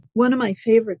One of my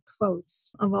favorite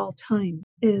quotes of all time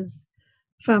is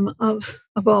from, of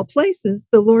all places,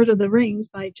 The Lord of the Rings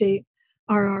by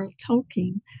J.R.R.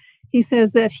 Tolkien. He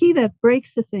says that he that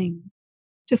breaks a thing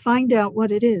to find out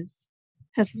what it is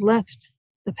has left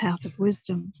the path of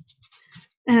wisdom.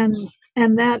 And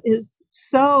and that is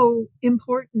so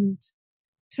important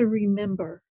to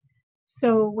remember.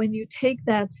 So when you take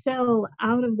that cell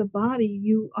out of the body,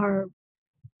 you are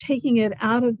taking it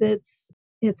out of its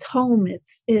home,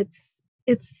 its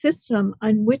system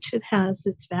on which it has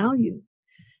its value.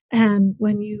 And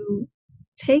when you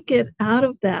take it out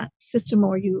of that system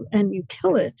and you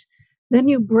kill it, then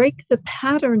you break the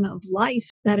pattern of life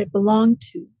that it belonged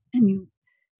to,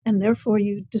 and therefore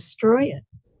you destroy it.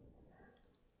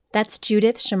 That's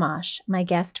Judith Shamash, my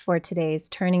guest for today's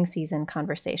Turning Season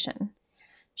conversation.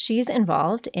 She's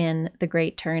involved in the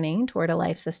great turning toward a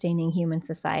life-sustaining human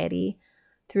society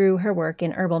through her work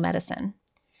in herbal medicine.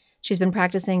 She's been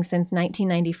practicing since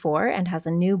 1994 and has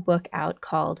a new book out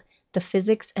called The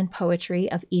Physics and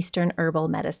Poetry of Eastern Herbal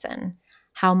Medicine: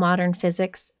 How Modern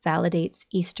Physics Validates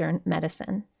Eastern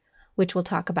Medicine, which we'll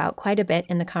talk about quite a bit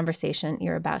in the conversation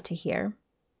you're about to hear.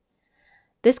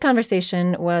 This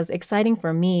conversation was exciting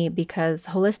for me because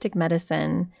holistic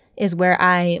medicine is where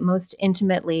I most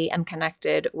intimately am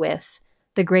connected with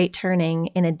the great turning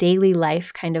in a daily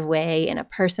life kind of way, in a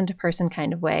person-to-person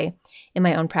kind of way, in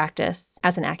my own practice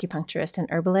as an acupuncturist and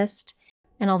herbalist.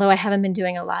 And although I haven't been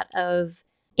doing a lot of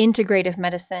integrative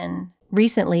medicine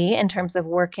recently in terms of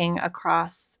working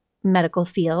across medical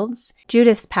fields,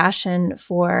 Judith's passion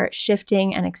for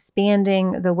shifting and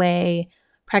expanding the way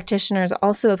practitioners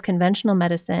also of conventional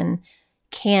medicine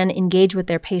can engage with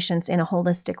their patients in a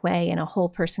holistic way, in a whole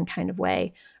person kind of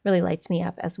way, really lights me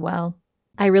up as well.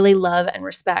 I really love and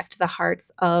respect the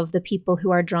hearts of the people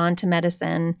who are drawn to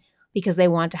medicine because they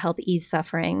want to help ease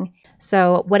suffering.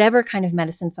 So whatever kind of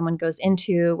medicine someone goes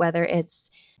into, whether it's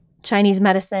Chinese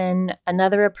medicine,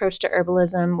 another approach to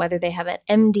herbalism, whether they have an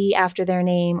MD after their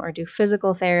name or do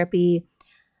physical therapy,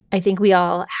 I think we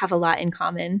all have a lot in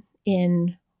common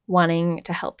in wanting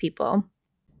to help people.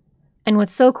 And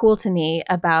what's so cool to me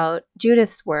about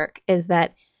Judith's work is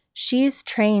that she's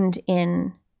trained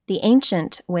in the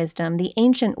ancient wisdom, the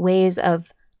ancient ways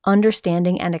of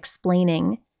understanding and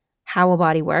explaining how a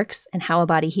body works and how a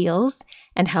body heals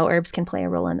and how herbs can play a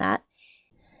role in that,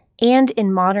 and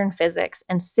in modern physics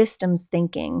and systems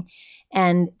thinking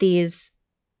and these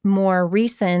more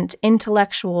recent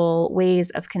intellectual ways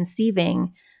of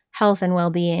conceiving health and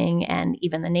well-being and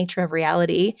even the nature of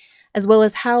reality, as well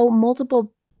as how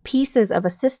multiple pieces of a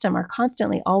system are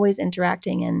constantly always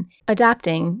interacting and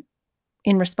adapting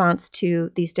in response to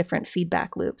these different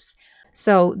feedback loops.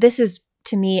 So this is,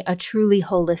 to me, a truly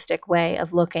holistic way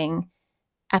of looking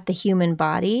at the human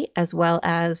body as well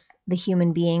as the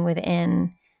human being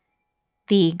within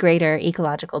the greater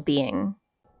ecological being.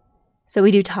 So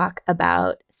we do talk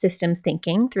about systems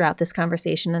thinking throughout this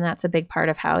conversation, and that's a big part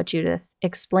of how Judith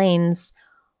explains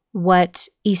what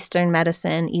Eastern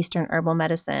medicine, Eastern herbal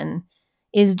medicine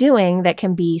is doing that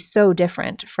can be so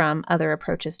different from other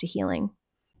approaches to healing.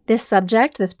 This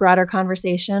subject, this broader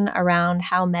conversation around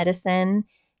how medicine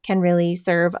can really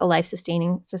serve a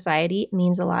life-sustaining society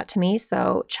means a lot to me.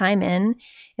 So chime in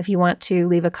if you want to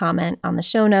leave a comment on the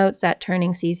show notes at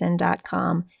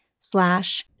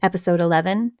turningseason.com/episode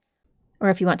 11. Or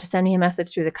if you want to send me a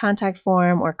message through the contact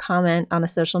form or comment on a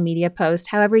social media post,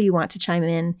 however you want to chime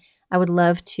in, I would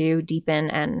love to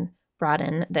deepen and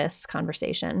broaden this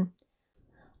conversation.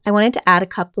 I wanted to add a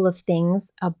couple of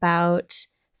things about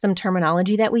some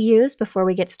terminology that we use before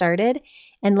we get started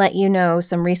and let you know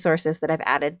some resources that I've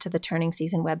added to the Turning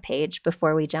Season webpage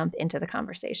before we jump into the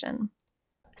conversation.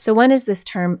 So one is this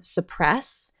term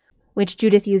suppress, which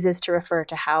Judith uses to refer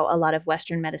to how a lot of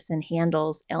Western medicine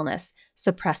handles illness,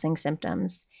 suppressing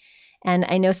symptoms. And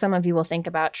I know some of you will think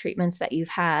about treatments that you've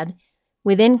had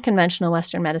within conventional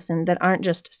Western medicine that aren't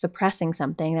just suppressing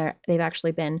something, they've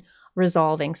actually been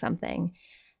resolving something.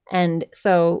 And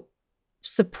so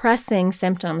suppressing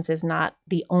symptoms is not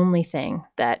the only thing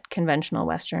that conventional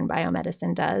Western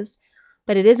biomedicine does,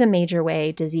 but it is a major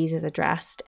way disease is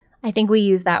addressed. I think we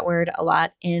use that word a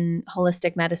lot in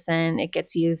holistic medicine. It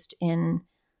gets used in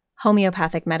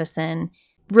homeopathic medicine,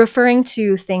 referring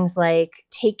to things like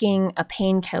taking a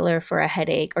painkiller for a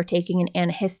headache or taking an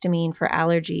antihistamine for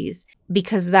allergies,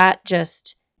 because that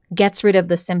just gets rid of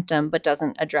the symptom but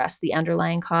doesn't address the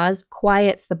underlying cause,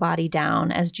 quiets the body down,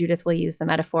 as Judith will use the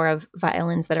metaphor of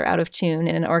violins that are out of tune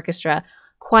in an orchestra,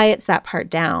 quiets that part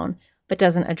down but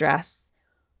doesn't address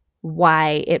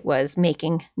why it was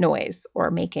making noise or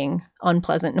making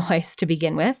unpleasant noise to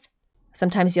begin with.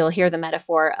 Sometimes you'll hear the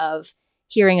metaphor of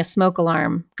hearing a smoke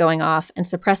alarm going off, and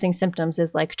suppressing symptoms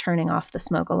is like turning off the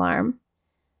smoke alarm,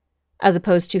 as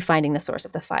opposed to finding the source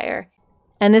of the fire.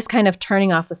 And this kind of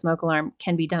turning off the smoke alarm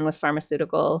can be done with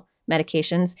pharmaceutical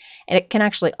medications, and it can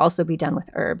actually also be done with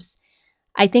herbs.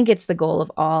 I think it's the goal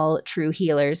of all true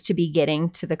healers to be getting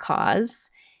to the cause,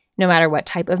 no matter what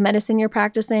type of medicine you're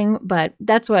practicing, but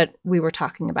that's what we were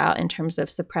talking about in terms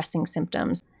of suppressing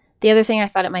symptoms. The other thing I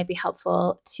thought it might be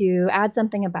helpful to add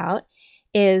something about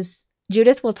is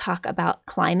Judith will talk about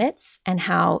climates and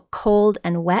how cold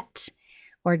and wet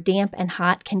or damp and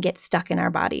hot can get stuck in our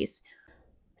bodies.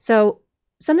 So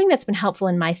something that's been helpful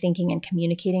in my thinking and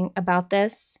communicating about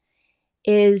this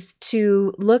is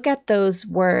to look at those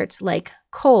words like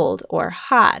cold or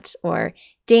hot or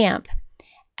damp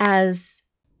as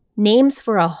names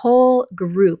for a whole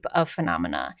group of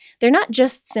phenomena. They're not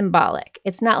just symbolic.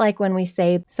 It's not like when we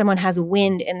say someone has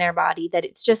wind in their body that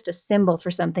it's just a symbol for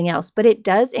something else, but it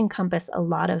does encompass a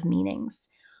lot of meanings.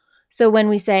 So when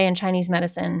we say in Chinese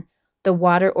medicine, the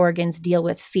water organs deal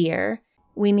with fear,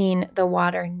 we mean the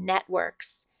water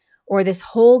networks, or this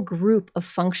whole group of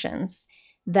functions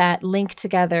that link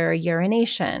together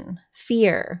urination,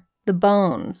 fear, the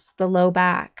bones, the low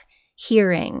back,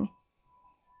 hearing.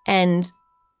 And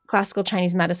classical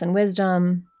Chinese medicine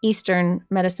wisdom, Eastern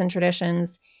medicine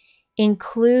traditions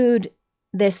include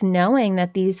this knowing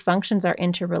that these functions are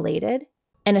interrelated,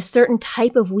 and a certain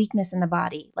type of weakness in the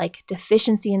body, like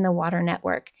deficiency in the water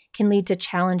network, can lead to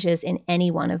challenges in any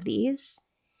one of these.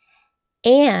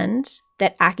 And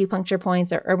that acupuncture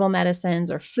points or herbal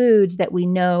medicines or foods that we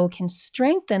know can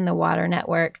strengthen the water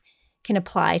network can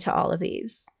apply to all of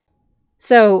these.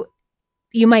 So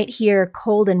you might hear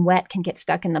cold and wet can get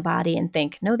stuck in the body and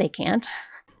think, no, they can't.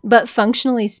 But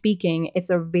functionally speaking, it's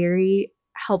a very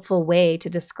helpful way to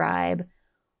describe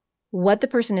what the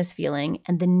person is feeling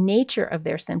and the nature of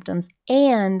their symptoms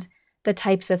and the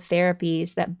types of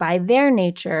therapies that by their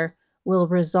nature will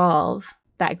resolve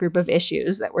that group of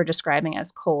issues that we're describing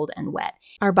as cold and wet.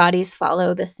 Our bodies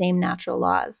follow the same natural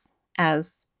laws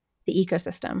as the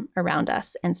ecosystem around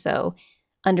us. And so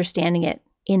understanding it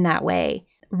in that way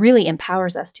really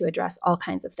empowers us to address all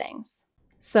kinds of things.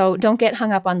 So don't get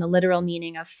hung up on the literal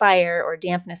meaning of fire or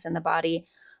dampness in the body,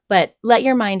 but let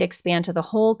your mind expand to the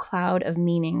whole cloud of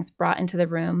meanings brought into the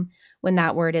room when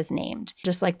that word is named,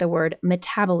 just like the word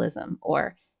metabolism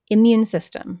or immune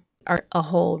system are a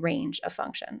whole range of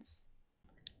functions.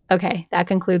 Okay, that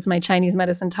concludes my Chinese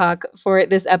medicine talk for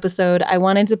this episode. I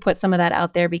wanted to put some of that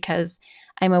out there because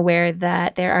I'm aware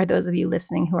that there are those of you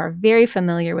listening who are very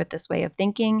familiar with this way of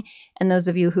thinking and those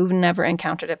of you who've never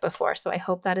encountered it before. So I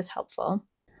hope that is helpful.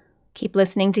 Keep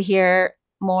listening to hear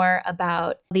more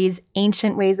about these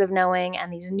ancient ways of knowing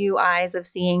and these new eyes of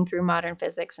seeing through modern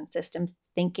physics and systems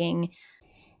thinking.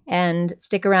 And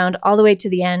stick around all the way to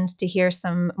the end to hear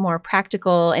some more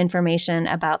practical information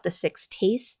about the 6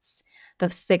 tastes, the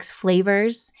 6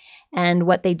 flavors, and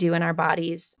what they do in our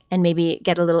bodies, and maybe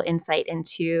get a little insight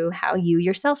into how you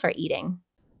yourself are eating.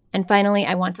 And finally,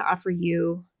 I want to offer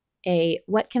you a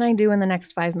what can I do in the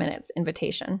next 5 minutes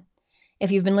invitation.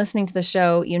 If you've been listening to the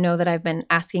show, you know that I've been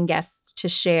asking guests to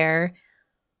share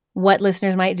what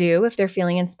listeners might do if they're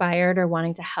feeling inspired or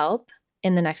wanting to help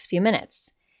in the next few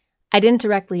minutes. I didn't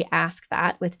directly ask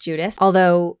that with Judith,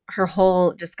 although her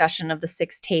whole discussion of the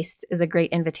 6 tastes is a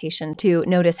great invitation to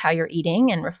notice how you're eating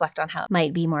and reflect on how it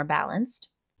might be more balanced.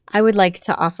 I would like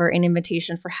to offer an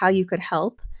invitation for how you could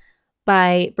help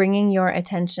by bringing your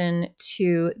attention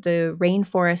to the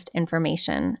Rainforest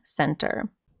Information Center.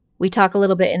 We talk a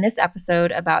little bit in this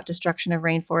episode about destruction of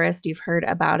rainforest. You've heard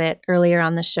about it earlier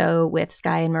on the show with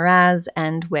Sky and Miraz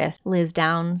and with Liz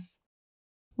Downs.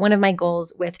 One of my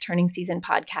goals with Turning Season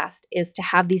podcast is to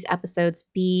have these episodes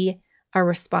be a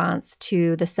response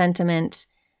to the sentiment,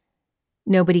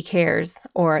 nobody cares,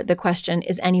 or the question,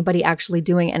 is anybody actually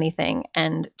doing anything?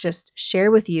 And just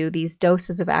share with you these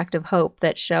doses of active hope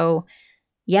that show,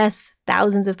 yes,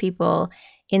 thousands of people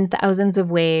in thousands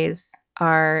of ways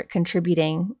are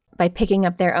contributing by picking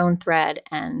up their own thread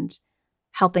and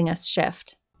helping us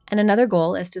shift. And another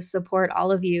goal is to support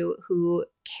all of you who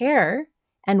care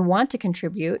and want to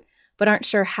contribute, but aren't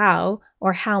sure how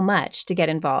or how much to get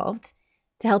involved,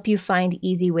 to help you find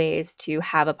easy ways to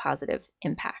have a positive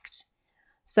impact.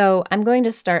 So I'm going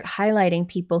to start highlighting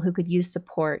people who could use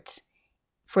support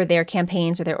for their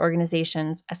campaigns or their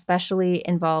organizations, especially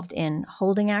involved in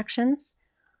holding actions,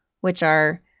 which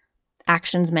are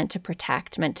actions meant to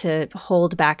protect, meant to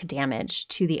hold back damage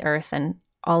to the earth and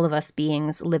all of us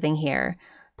beings living here,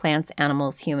 plants,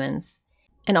 animals, humans,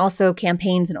 and also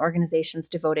campaigns and organizations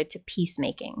devoted to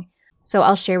peacemaking. So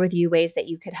I'll share with you ways that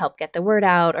you could help get the word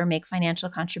out or make financial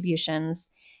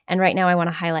contributions. And right now I want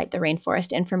to highlight the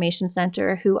Rainforest Information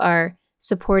Center, who are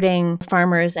supporting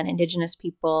farmers and indigenous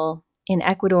people in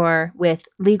Ecuador with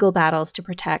legal battles to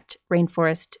protect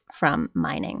rainforest from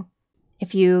mining.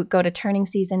 If you go to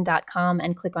turningseason.com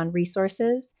and click on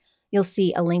resources, you'll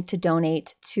see a link to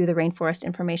donate to the Rainforest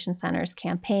Information Center's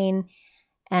campaign.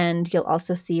 And you'll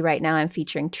also see right now I'm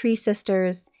featuring Tree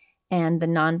Sisters and the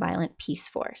Nonviolent Peace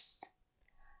Force.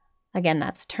 Again,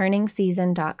 that's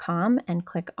turningseason.com and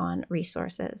click on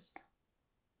resources.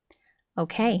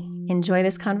 Okay, enjoy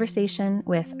this conversation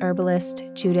with herbalist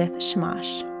Judith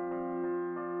Shamash.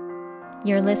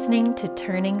 You're listening to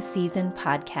Turning Season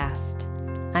Podcast.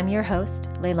 I'm your host,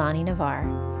 Leilani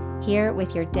Navar, here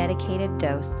with your dedicated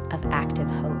dose of active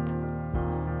hope.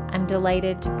 I'm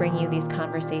delighted to bring you these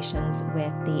conversations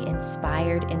with the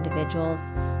inspired individuals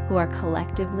who are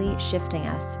collectively shifting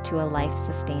us to a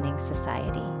life-sustaining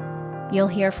society. You'll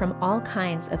hear from all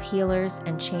kinds of healers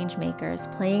and change makers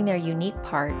playing their unique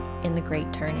part in the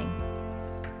Great Turning.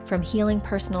 From healing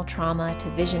personal trauma to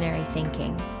visionary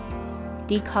thinking,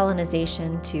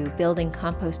 decolonization to building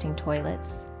composting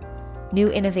toilets, new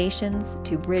innovations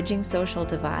to bridging social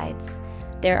divides,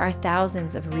 there are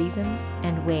thousands of reasons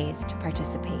and ways to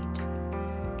participate.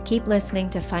 Keep listening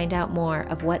to find out more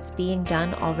of what's being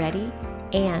done already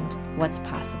and what's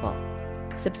possible.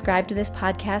 Subscribe to this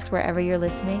podcast wherever you're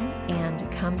listening and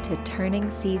come to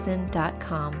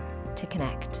turningseason.com to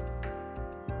connect.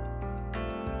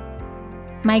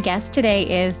 My guest today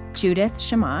is Judith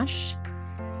Shamash.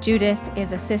 Judith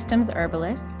is a systems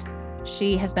herbalist.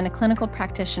 She has been a clinical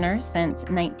practitioner since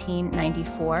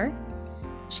 1994.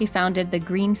 She founded the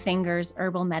Green Fingers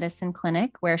Herbal Medicine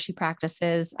Clinic, where she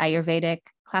practices Ayurvedic,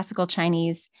 classical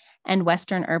Chinese, and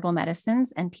Western herbal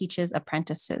medicines and teaches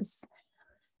apprentices.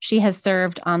 She has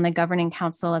served on the governing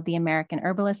council of the American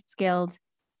Herbalists Guild,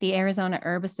 the Arizona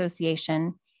Herb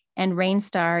Association, and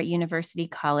Rainstar University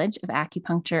College of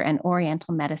Acupuncture and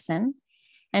Oriental Medicine.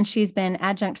 And she's been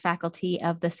adjunct faculty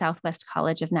of the Southwest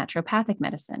College of Naturopathic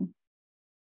Medicine.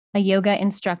 A yoga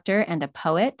instructor and a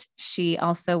poet, she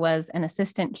also was an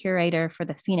assistant curator for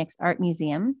the Phoenix Art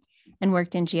Museum and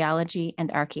worked in geology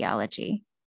and archaeology.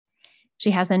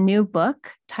 She has a new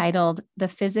book titled The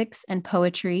Physics and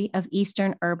Poetry of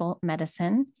Eastern Herbal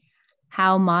Medicine: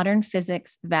 How Modern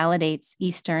Physics Validates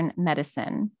Eastern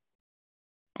Medicine.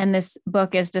 And this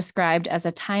book is described as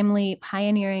a timely,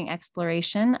 pioneering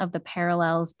exploration of the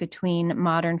parallels between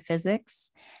modern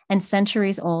physics and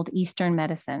centuries-old Eastern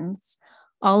medicines,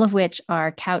 all of which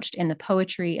are couched in the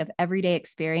poetry of everyday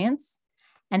experience,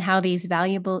 and how these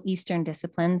valuable Eastern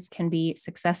disciplines can be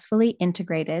successfully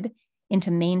integrated into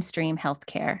mainstream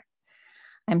healthcare.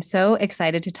 I'm so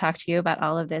excited to talk to you about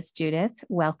all of this, Judith.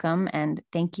 Welcome, and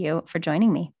thank you for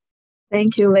joining me.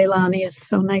 Thank you, Leilani. It's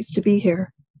so nice to be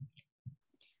here.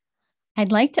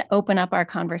 I'd like to open up our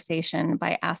conversation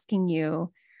by asking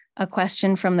you a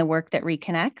question from the work that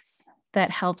reconnects,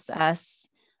 that helps us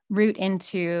root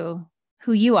into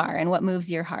who you are and what moves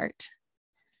your heart.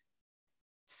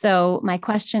 So my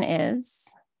question is,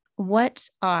 what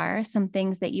are some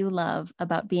things that you love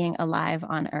about being alive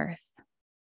on Earth?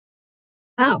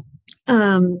 Oh,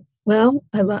 well,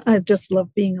 I just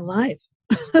love being alive.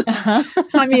 Uh-huh.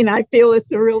 I mean, I feel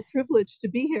it's a real privilege to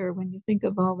be here when you think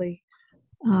of all the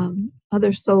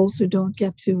other souls who don't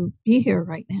get to be here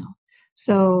right now.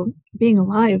 So being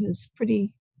alive is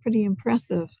pretty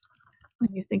impressive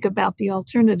when you think about the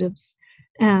alternatives.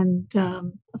 And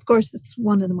of course, it's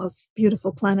one of the most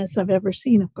beautiful planets I've ever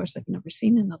seen. Of course, I've never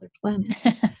seen another planet.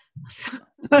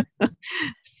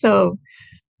 So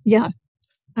yeah.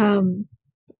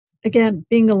 Again,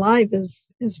 being alive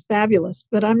is fabulous,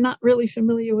 but I'm not really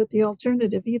familiar with the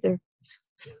alternative either.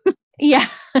 Yeah.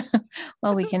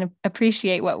 Well, we can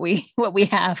appreciate what we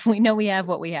have. We know we have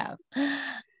what we have.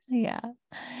 Yeah.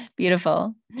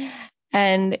 Beautiful.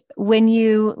 And when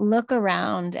you look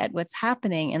around at what's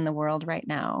happening in the world right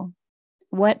now,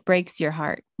 what breaks your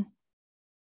heart?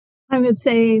 I would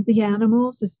say the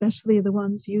animals, especially the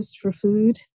ones used for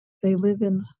food. They live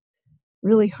in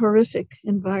really horrific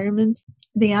environments.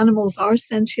 The animals are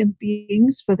sentient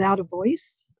beings without a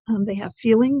voice. They have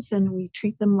feelings, and we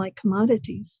treat them like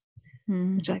commodities,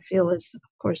 which I feel is, of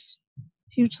course,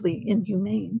 hugely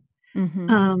inhumane.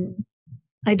 Mm-hmm.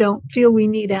 I don't feel we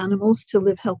need animals to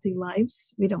live healthy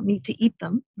lives. We don't need to eat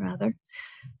them, rather.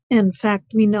 In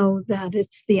fact, we know that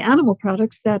it's the animal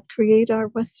products that create our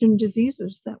Western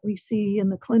diseases that we see in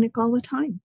the clinic all the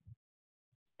time.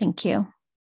 Thank you.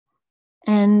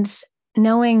 And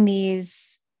knowing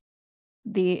this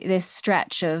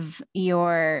stretch of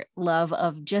your love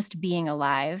of just being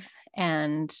alive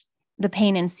and the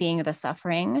pain in seeing the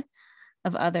suffering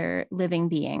of other living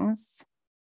beings,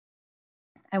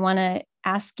 I want to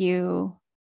ask you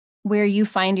where you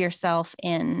find yourself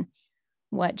in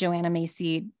what Joanna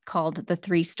Macy called the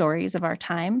three stories of our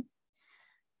time.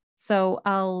 So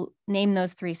I'll name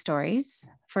those three stories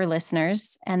for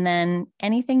listeners, and then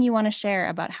anything you want to share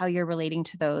about how you're relating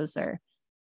to those, or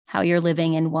how you're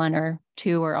living in one or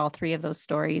two or all three of those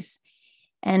stories.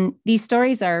 And these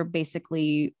stories are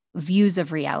basically views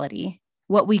of reality,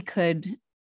 what we could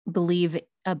believe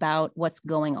about what's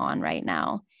going on right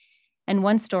now. And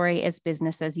one story is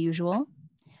business as usual,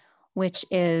 which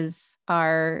is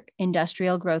our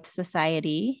industrial growth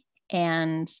society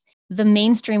and the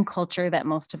mainstream culture that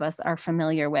most of us are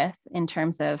familiar with in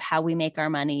terms of how we make our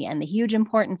money and the huge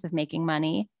importance of making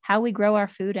money, how we grow our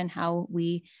food, and how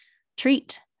we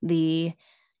treat the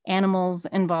animals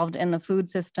involved in the food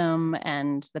system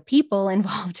and the people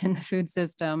involved in the food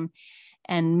system,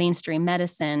 and mainstream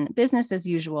medicine. Business as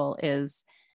usual is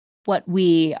what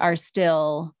we are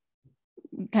still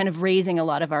kind of raising a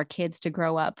lot of our kids to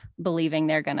grow up believing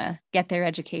they're going to get their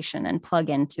education and plug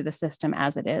into the system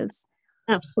as it is.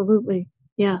 Absolutely.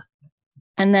 Yeah.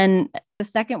 And then the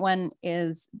second one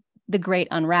is the great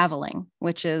unraveling,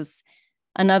 which is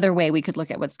another way we could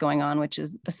look at what's going on, which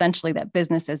is essentially that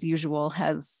business as usual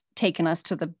has taken us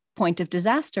to the point of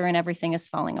disaster and everything is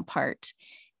falling apart.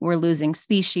 We're losing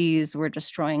species, we're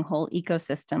destroying whole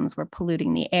ecosystems, we're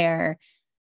polluting the air.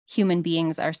 Human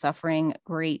beings are suffering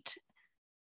great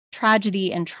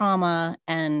tragedy and trauma,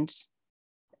 and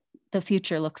the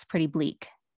future looks pretty bleak.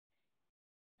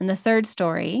 And the third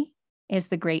story is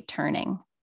the great turning.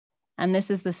 And this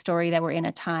is the story that we're in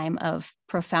a time of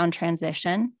profound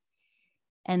transition,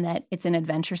 and that it's an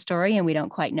adventure story and we don't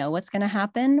quite know what's going to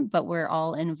happen, but we're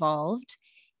all involved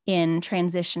in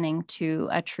transitioning to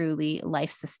a truly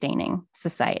life-sustaining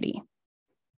society.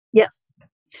 Yes.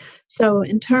 So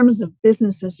in terms of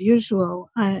business as usual,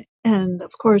 and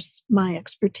of course, my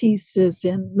expertise is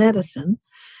in medicine,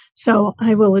 so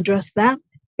I will address that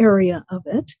area of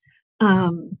it.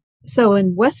 So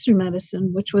in Western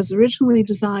medicine, which was originally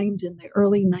designed in the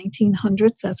early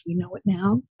 1900s, as we know it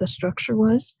now, the structure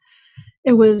was,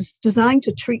 it was designed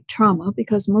to treat trauma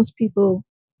because most people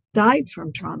died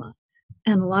from trauma.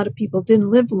 And a lot of people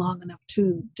didn't live long enough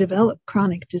to develop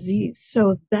chronic disease.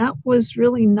 So that was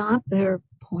really not their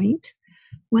point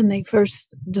when they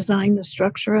first designed the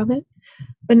structure of it.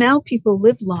 But now people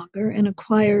live longer and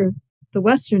acquire the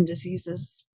Western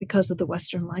diseases because of the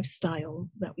Western lifestyle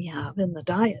that we have and the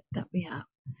diet that we have.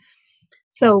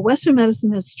 So Western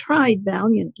medicine has tried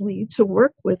valiantly to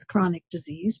work with chronic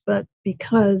disease, but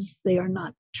because they are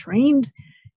not trained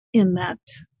in that,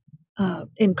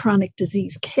 in chronic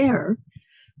disease care,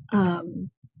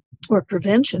 or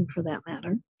prevention for that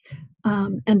matter,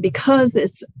 and because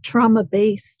it's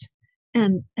trauma-based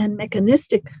and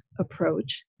mechanistic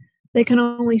approach, they can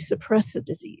only suppress a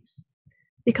disease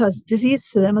because disease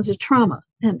to them is a trauma,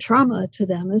 and trauma to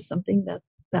them is something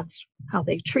that's how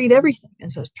they treat everything,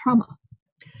 as a trauma.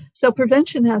 So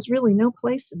prevention has really no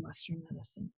place in Western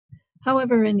medicine.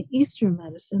 However, in Eastern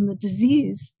medicine, the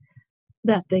disease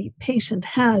that the patient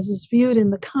has is viewed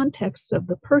in the context of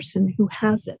the person who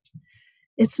has it.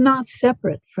 It's not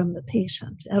separate from the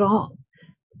patient at all.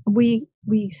 We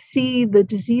see the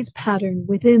disease pattern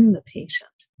within the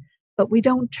patient, but we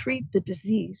don't treat the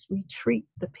disease, we treat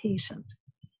the patient.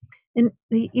 And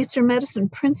the Eastern medicine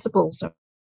principles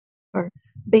are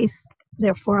based,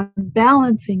 therefore, on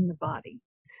balancing the body.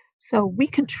 So we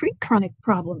can treat chronic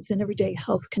problems and everyday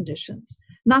health conditions,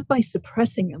 not by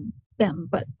suppressing them,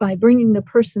 but by bringing the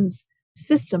person's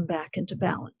system back into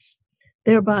balance,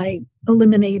 thereby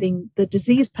eliminating the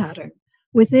disease pattern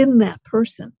within that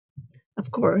person.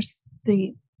 Of course,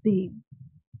 the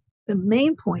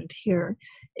main point here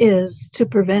is to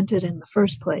prevent it in the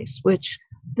first place, which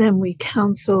then we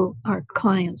counsel our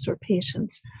clients or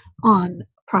patients on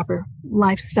proper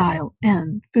lifestyle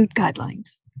and food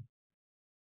guidelines.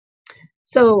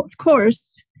 So, of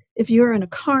course, if you're in a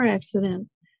car accident,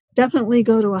 definitely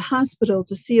go to a hospital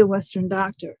to see a Western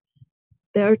doctor.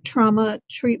 Their trauma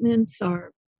treatments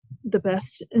are the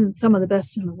best, and some of the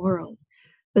best in the world.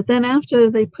 But then after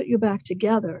they put you back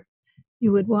together,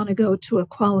 you would want to go to a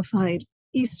qualified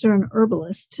Eastern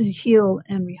herbalist to heal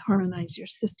and reharmonize your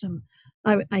system.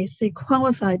 I say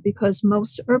qualified because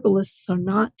most herbalists are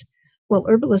not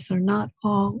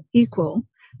all equal.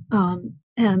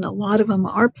 And a lot of them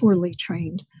are poorly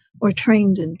trained or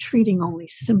trained in treating only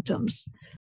symptoms.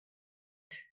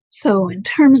 So in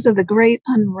terms of the great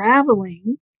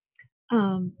unraveling,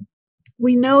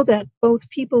 we know that both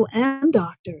people and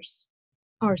doctors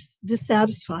are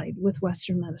dissatisfied with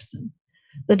Western medicine.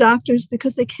 The doctors,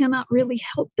 because they cannot really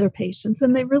help their patients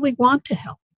and they really want to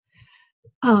help.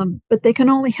 But they can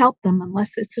only help them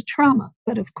unless it's a trauma.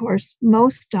 But of course,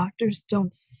 most doctors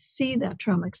don't see that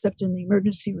trauma except in the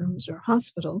emergency rooms or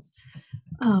hospitals.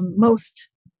 Most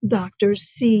doctors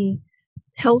see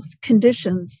health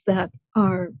conditions that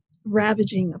are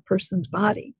ravaging a person's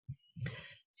body.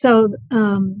 So,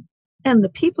 and the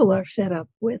people are fed up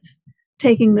with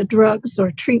taking the drugs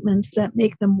or treatments that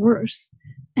make them worse.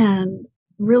 And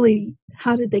really,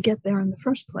 how did they get there in the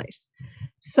first place?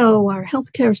 So our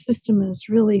healthcare system is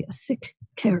really a sick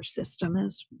care system,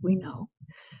 as we know.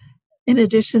 In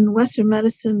addition, Western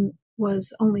medicine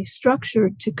was only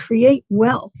structured to create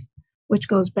wealth, which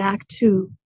goes back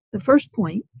to the first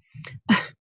point.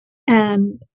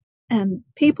 and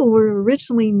people were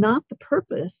originally not the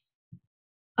purpose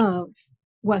of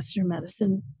Western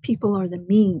medicine. People are the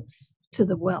means to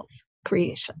the wealth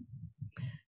creation.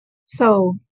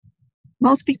 So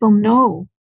most people know,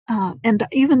 and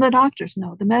even the doctors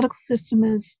know, the medical system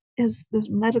is the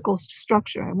medical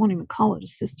structure, I won't even call it a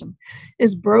system,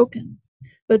 is broken.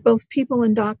 But both people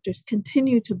and doctors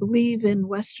continue to believe in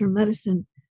Western medicine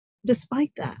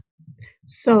despite that.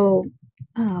 So,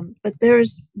 but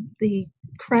there's the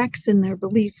cracks in their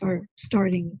belief are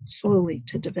starting slowly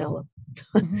to develop.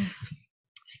 Mm-hmm.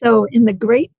 So in the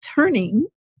Great Turning,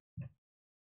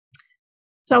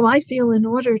 so I feel in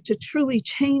order to truly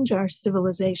change our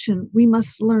civilization, we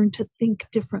must learn to think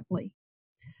differently.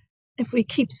 If we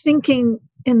keep thinking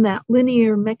in that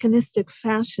linear mechanistic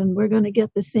fashion, we're going to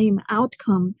get the same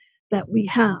outcome that we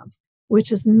have,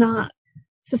 which is not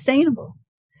sustainable.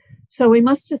 So we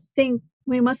must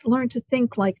learn to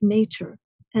think like nature,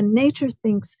 and nature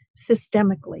thinks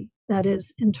systemically, that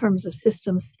is, in terms of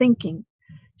systems thinking.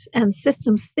 And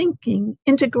systems thinking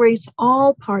integrates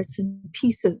all parts and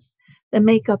pieces that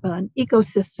make up an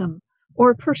ecosystem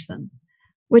or a person,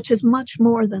 which is much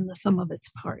more than the sum of its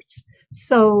parts.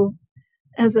 So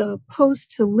as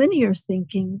opposed to linear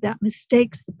thinking that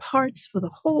mistakes the parts for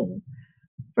the whole,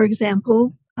 for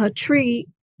example, a tree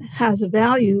has a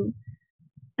value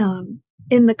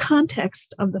in the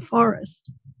context of the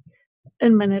forest,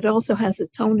 and then it also has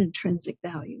its own intrinsic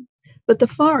value. But the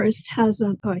forest has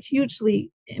a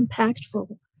hugely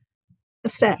impactful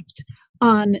effect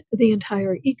on the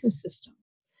entire ecosystem.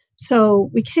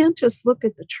 So we can't just look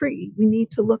at the tree. We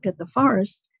need to look at the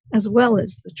forest as well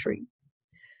as the tree.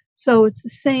 So it's the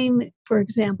same, for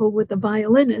example, with the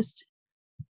violinist,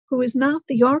 who is not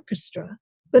the orchestra,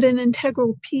 but an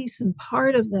integral piece and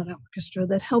part of that orchestra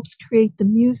that helps create the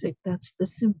music that's the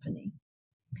symphony.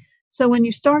 So when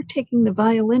you start taking the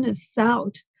violinists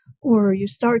out, or you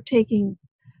start taking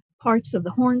parts of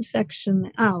the horn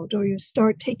section out, or you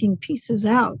start taking pieces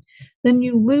out, then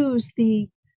you lose the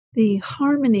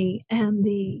harmony and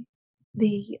the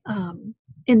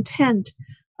intent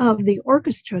of the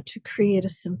orchestra to create a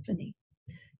symphony.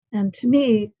 And to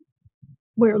me,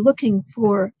 we're looking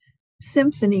for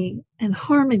symphony and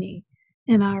harmony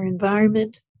in our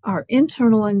environment, our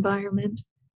internal environment,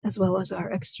 as well as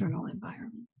our external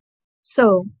environment.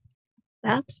 So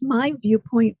that's my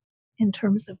viewpoint in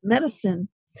terms of medicine.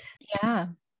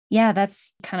 Yeah,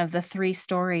 that's kind of the three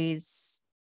stories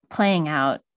playing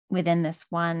out within this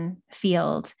one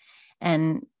field.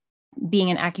 And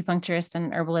being an acupuncturist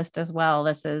and herbalist as well,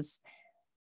 this is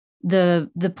the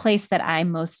place that I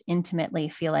most intimately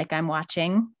feel like I'm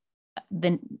watching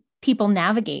the people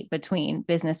navigate between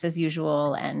business as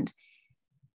usual and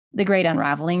the great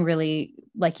unraveling, really,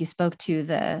 like you spoke to,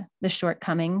 the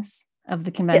shortcomings of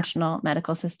the conventional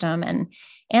medical system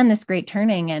and this great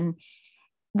turning. And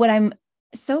what I'm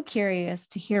so curious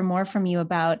to hear more from you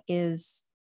about is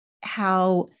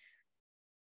how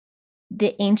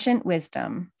the ancient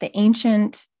wisdom, the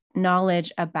ancient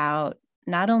knowledge about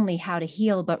not only how to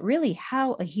heal, but really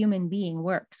how a human being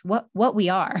works, what we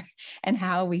are and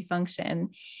how we function,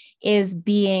 is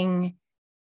being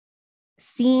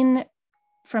seen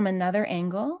from another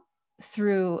angle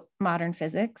through modern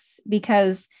physics.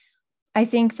 Because I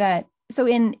think that, so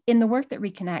in the work that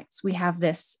reconnects, we have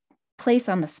this place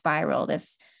on the spiral,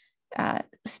 this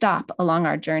stop along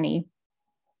our journey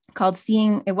called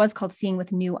Seeing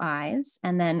with New Eyes.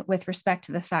 And then with respect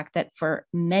to the fact that for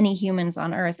many humans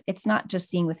on Earth, it's not just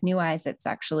seeing with new eyes, it's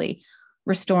actually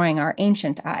restoring our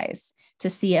ancient eyes to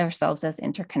see ourselves as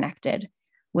interconnected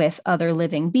with other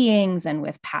living beings and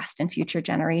with past and future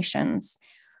generations.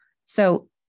 So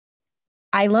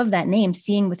I love that name,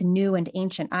 Seeing with New and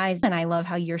Ancient Eyes. And I love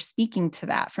how you're speaking to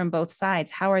that from both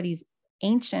sides. How are these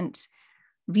ancient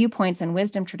viewpoints and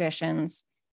wisdom traditions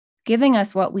giving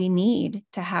us what we need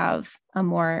to have a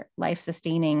more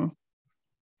life-sustaining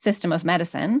system of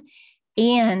medicine,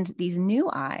 and these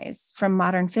new eyes from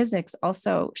modern physics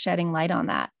also shedding light on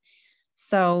that?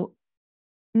 So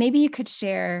maybe you could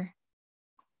share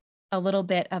a little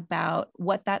bit about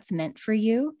what that's meant for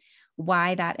you,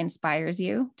 why that inspires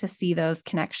you to see those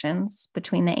connections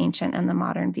between the ancient and the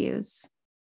modern views.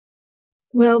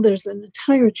 Well, there's an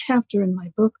entire chapter in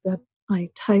my book that I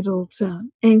titled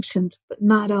Ancient but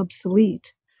Not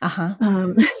Obsolete. Uh-huh.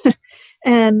 Um,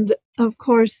 and of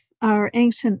course, our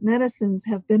ancient medicines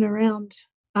have been around,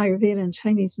 Ayurveda and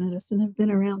Chinese medicine have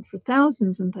been around for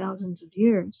thousands and thousands of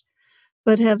years,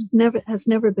 but has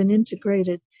never been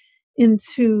integrated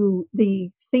into the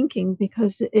thinking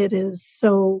because it is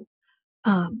so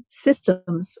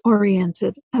systems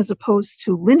oriented as opposed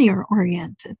to linear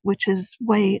oriented, which is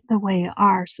the way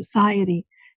our society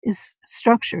is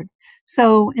structured.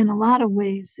 So in a lot of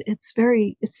ways, it's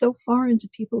so foreign to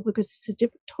people because it's a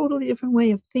totally different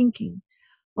way of thinking.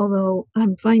 Although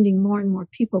I'm finding more and more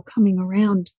people coming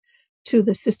around to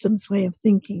the systems way of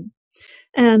thinking.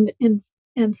 And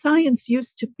science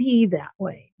used to be that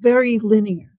way, very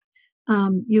linear.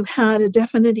 You had a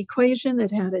definite equation,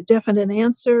 it had a definite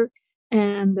answer,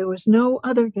 and there was no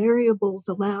other variables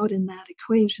allowed in that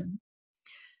equation.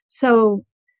 So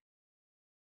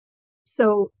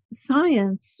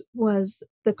science was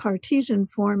the Cartesian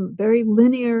form, very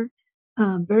linear,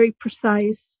 very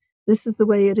precise. This is the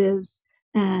way it is,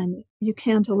 and you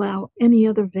can't allow any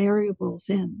other variables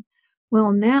in.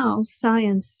 Well, now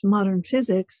science, modern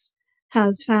physics,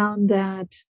 has found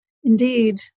that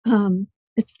indeed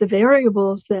it's the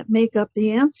variables that make up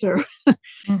the answer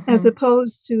as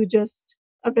opposed to just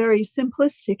a very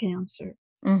simplistic answer.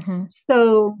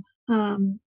 So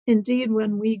indeed,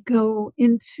 when we go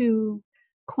into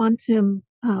quantum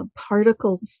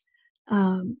particles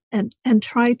and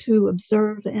try to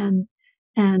observe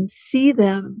and see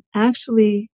them,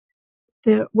 actually,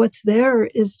 what's there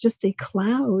is just a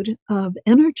cloud of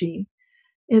energy.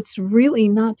 It's really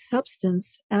not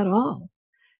substance at all.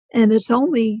 And it's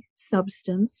only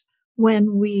substance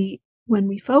when we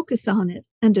focus on it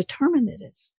and determine it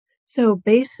is. So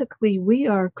basically, we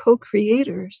are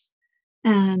co-creators,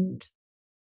 and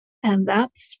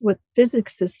that's what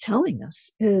physics is telling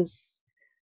us: is,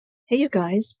 hey, you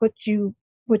guys, what you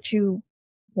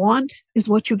want is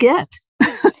what you get.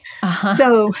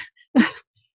 So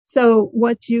so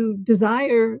what you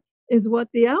desire is what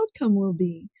the outcome will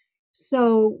be.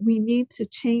 So we need to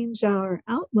change our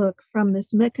outlook from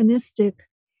this mechanistic,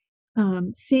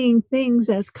 seeing things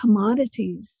as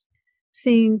commodities,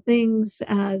 seeing things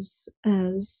as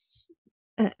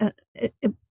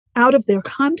out of their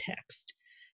context,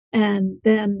 and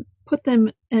then put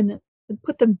them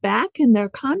back in their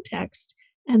context,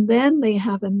 and then they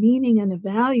have a meaning and a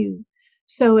value.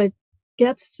 So it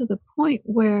gets to the point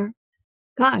where,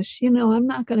 gosh, I'm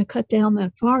not going to cut down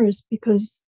that forest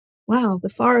because, wow, the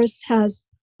forest has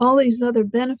all these other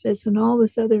benefits and all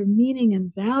this other meaning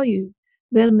and value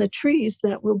than the trees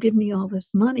that will give me all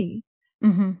this money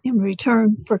in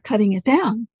return for cutting it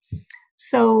down.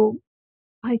 So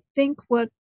I think what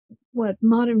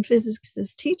modern physics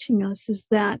is teaching us is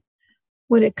that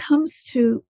what comes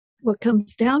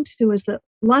down to is that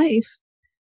life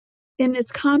in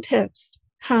its context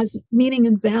has meaning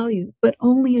and value, but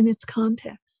only in its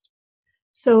context.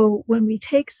 So when we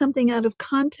take something out of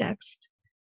context,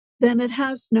 then it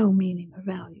has no meaning or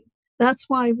value. That's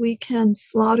why we can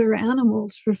slaughter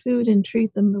animals for food and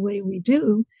treat them the way we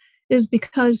do, is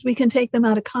because we can take them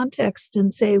out of context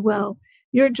and say, well,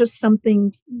 you're just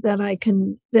something that I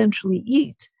can eventually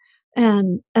eat.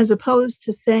 And as opposed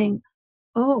to saying,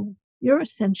 oh, you're a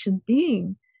sentient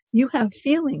being. You have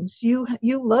feelings. You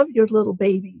love your little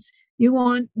babies. You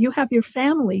have your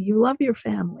family. You love your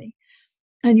family,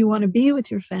 and you want to be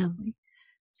with your family.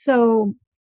 So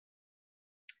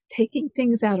taking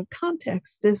things out of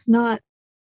context is not,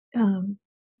 we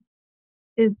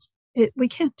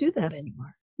can't do that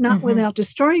anymore, not without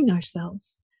destroying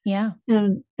ourselves. Yeah.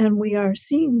 And we are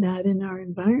seeing that in our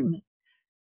environment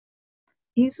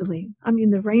easily. I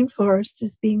mean, the rainforest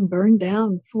is being burned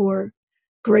down for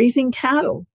grazing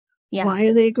cattle. Yeah. Why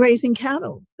are they grazing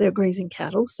cattle? They're grazing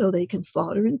cattle so they can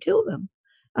slaughter and kill them.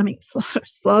 I mean,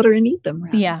 slaughter and eat them,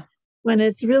 rather. Yeah. When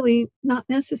it's really not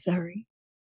necessary,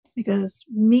 because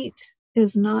meat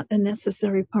is not a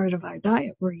necessary part of our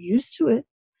diet. We're used to it.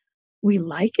 We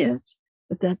like it,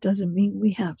 but that doesn't mean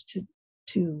we have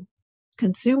to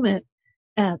consume it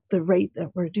at the rate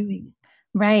that we're doing it.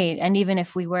 Right. And even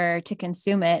if we were to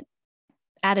consume it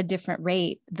at a different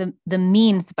rate, the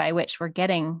means by which we're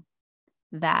getting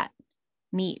that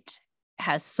meat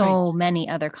has so many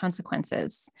other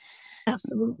consequences.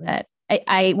 Absolutely. That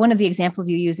I one of the examples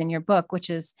you use in your book, which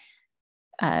is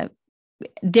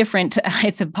different,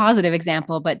 it's a positive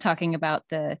example, but talking about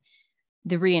the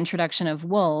reintroduction of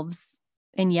wolves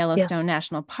in Yellowstone Yes.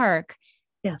 National Park,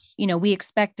 Yes. we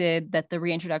expected that the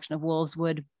reintroduction of wolves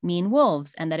would mean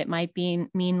wolves and that it might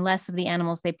mean less of the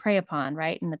animals they prey upon,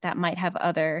 right? And that might have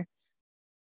other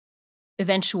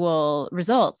eventual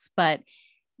results. But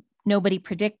nobody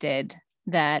predicted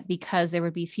that because there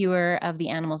would be fewer of the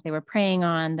animals they were preying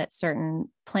on, that certain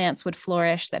plants would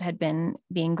flourish that had been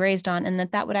being grazed on, and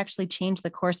that would actually change the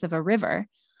course of a river,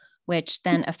 which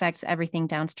then affects everything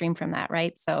downstream from that,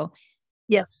 right? So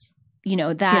yes,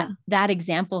 that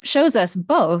example shows us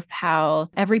both how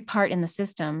every part in the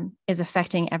system is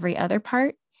affecting every other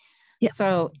part. yes.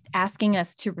 So asking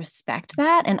us to respect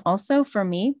that. And also for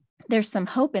me, there's some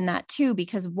hope in that too,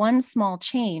 because one small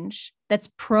change that's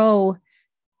pro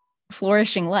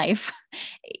flourishing life,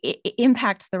 it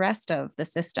impacts the rest of the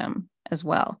system as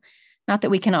well. Not that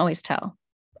we can always tell.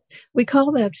 We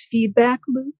call that feedback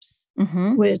loops,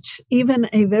 which even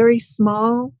a very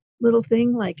small little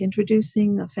thing like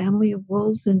introducing a family of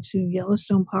wolves into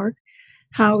Yellowstone Park,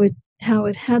 how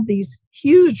it had these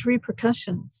huge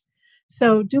repercussions.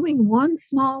 So doing one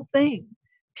small thing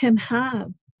can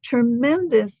have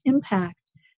tremendous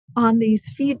impact on these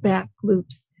feedback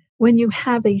loops when you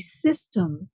have a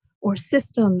system or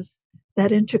systems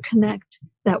that interconnect,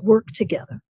 that work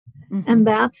together. And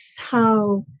that's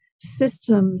how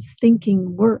systems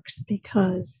thinking works,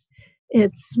 because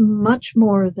it's much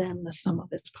more than the sum of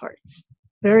its parts,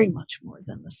 very much more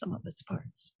than the sum of its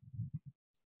parts.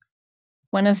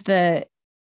 One of the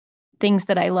things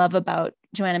that I love about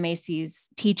Joanna Macy's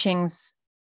teachings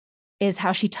is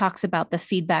how she talks about the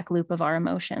feedback loop of our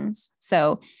emotions.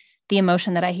 So the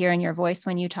emotion that I hear in your voice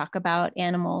when you talk about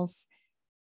animals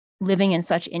living in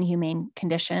such inhumane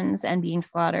conditions and being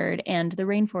slaughtered and the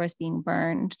rainforest being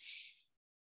burned,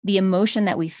 the emotion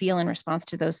that we feel in response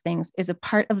to those things is a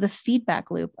part of the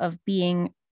feedback loop of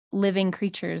being living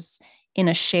creatures in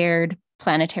a shared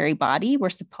planetary body. We're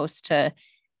supposed to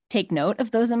take note of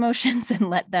those emotions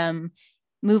and let them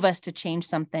move us to change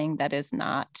something that is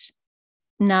not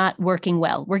working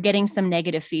well. We're getting some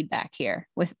negative feedback here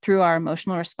through our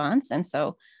emotional response. And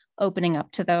so opening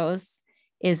up to those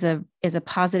is a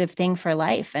positive thing for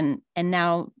life. And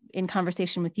now in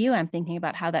conversation with you, I'm thinking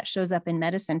about how that shows up in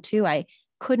medicine too. I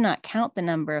could not count the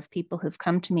number of people who've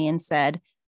come to me and said,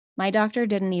 my doctor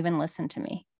didn't even listen to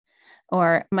me,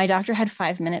 or my doctor had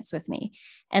 5 minutes with me.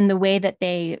 And the way that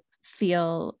they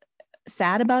feel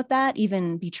sad about that,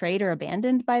 even betrayed or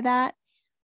abandoned by that,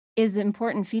 is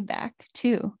important feedback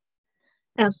too.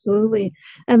 Absolutely.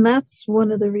 And that's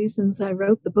one of the reasons I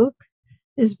wrote the book,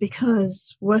 is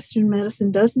because Western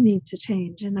medicine does need to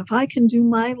change. And if I can do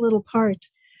my little part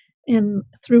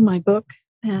through my book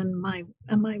and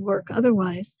my work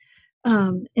otherwise,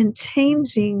 in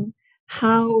changing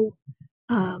how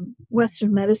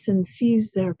Western medicine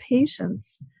sees their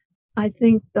patients, I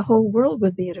think the whole world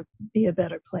would be a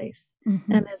better place.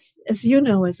 And as you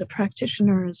know, as a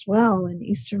practitioner as well in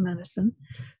Eastern medicine,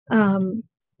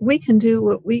 we can do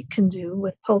what we can do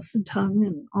with pulse and tongue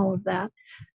and all of that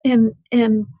in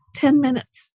 10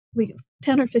 minutes,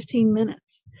 10 or 15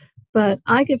 minutes. But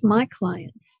I give my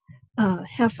clients a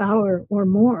half hour or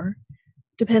more,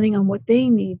 depending on what they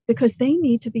need, because they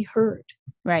need to be heard.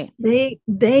 Right. They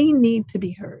need to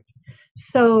be heard.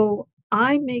 So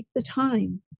I make the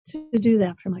time to do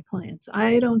that for my clients.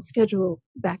 I don't schedule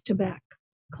back-to-back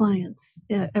clients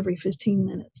every 15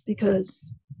 minutes,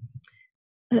 because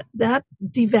that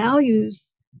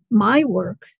devalues my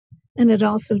work, and it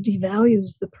also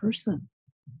devalues the person.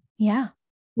 Yeah.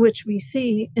 Which we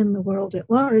see in the world at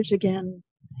large. Again,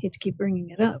 I hate to keep bringing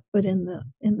it up, but in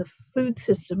the food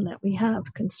system that we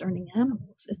have concerning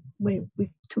animals, we've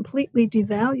completely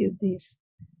devalued these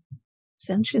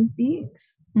sentient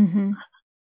beings.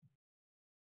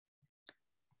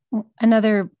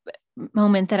 Another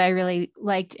moment that I really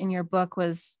liked in your book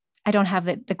was, I don't have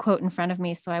the quote in front of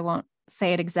me, so I won't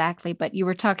say it exactly, but you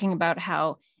were talking about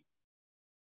how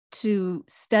to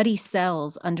study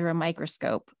cells under a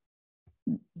microscope,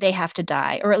 they have to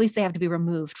die, or at least they have to be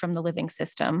removed from the living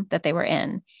system that they were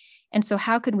in. And so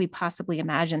how could we possibly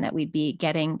imagine that we'd be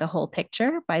getting the whole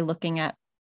picture by looking at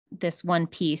this one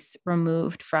piece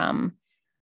removed from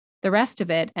the rest of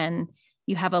it? And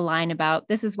you have a line about,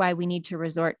 this is why we need to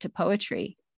resort to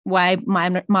poetry, why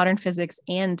modern physics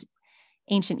and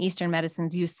ancient Eastern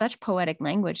medicines use such poetic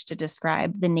language to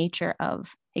describe the nature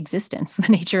of existence, the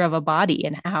nature of a body,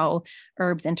 and how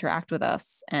herbs interact with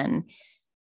us. And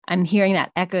I'm hearing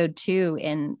that echoed too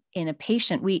in a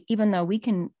patient. Even though we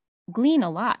can glean a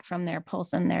lot from their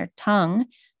pulse and their tongue.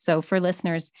 So for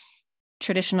listeners,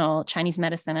 traditional Chinese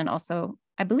medicine, and also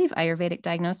I believe, Ayurvedic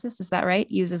diagnosis. Is that right?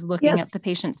 Uses looking at the Yes.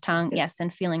 patient's tongue, Yeah. yes,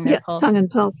 and feeling their pulse. Tongue and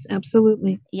pulse,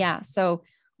 absolutely. Yeah. So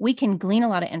we can glean a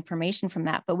lot of information from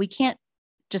that, but we can't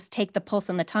just take the pulse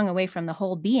and the tongue away from the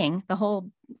whole being, the whole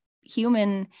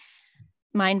human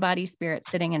mind, body, spirit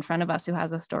sitting in front of us who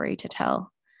has a story to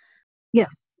tell.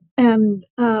 Yes. And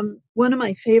one of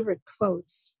my favorite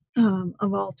quotes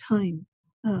of all time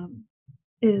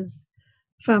is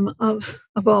from, of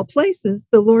all places,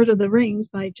 The Lord of the Rings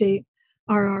by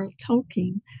J.R.R.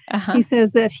 Tolkien. Uh-huh. He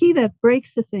says that he that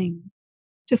breaks a thing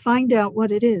to find out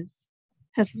what it is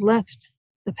has left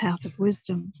the path of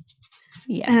wisdom.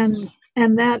 Yes.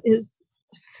 And that is,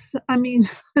 I mean,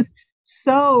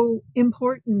 so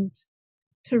important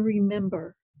to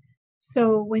remember.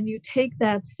 So when you take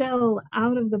that cell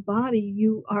out of the body,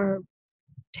 you are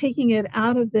taking it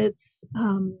out of its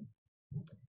home,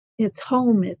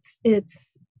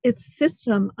 its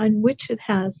system on which it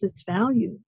has its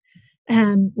value.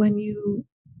 And when you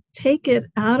take it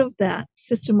out of that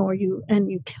system or you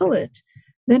kill it,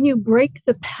 then you break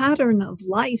the pattern of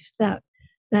life that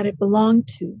it belonged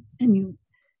to,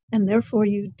 and therefore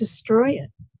you destroy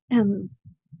it. And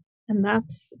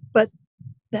that's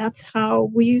how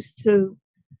we used to,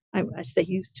 I say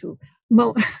used to,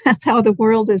 that's how the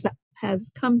world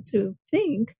has come to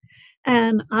think.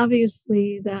 And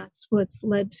obviously that's what's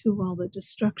led to all the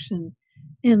destruction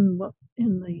in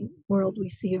the world we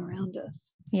see around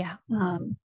us. Yeah.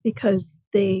 Because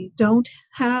they don't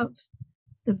have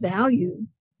the value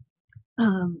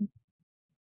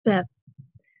that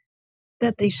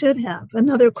they should have.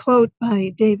 Another quote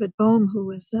by David Bohm, who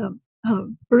was a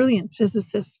brilliant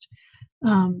physicist,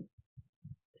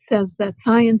 says that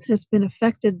science has been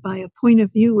affected by a point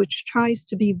of view which tries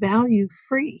to be value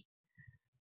free.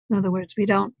 In other words, we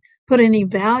don't put any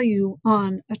value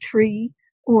on a tree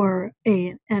or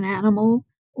an animal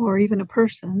or even a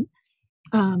person.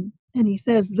 And he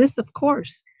says this, of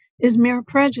course, is mere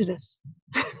prejudice.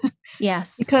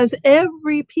 Yes. Because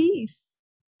every piece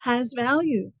has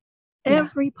value. Yeah.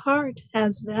 Every part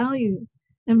has value.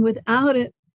 And without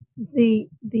it, the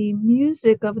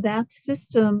music of that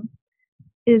system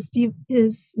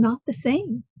is not the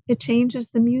same. It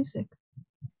changes the music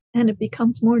and it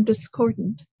becomes more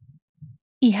discordant.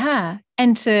 Yeah.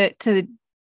 And to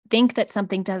think that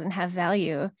something doesn't have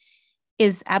value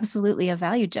is absolutely a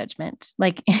value judgment.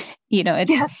 Like, it's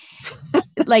yes.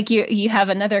 like you have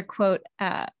another quote.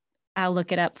 I'll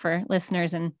look it up for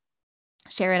listeners and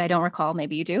share it. I don't recall,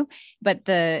 maybe you do, but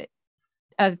a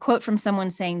quote from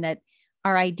someone saying that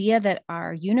our idea that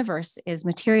our universe is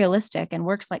materialistic and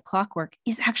works like clockwork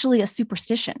is actually a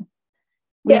superstition.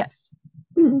 Yes.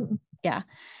 Yeah.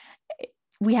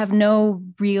 We have no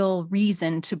real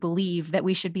reason to believe that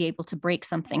we should be able to break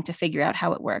something to figure out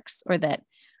how it works, or that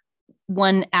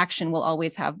one action will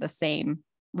always have the same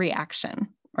reaction,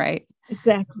 right?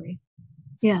 Exactly.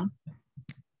 Yeah.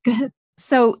 Go ahead.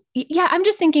 So, yeah, I'm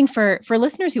just thinking for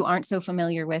listeners who aren't so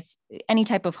familiar with any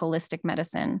type of holistic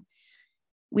medicine,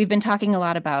 we've been talking a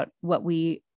lot about what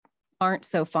we aren't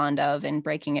so fond of and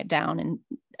breaking it down and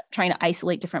trying to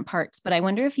isolate different parts. But I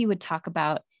wonder if you would talk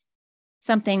about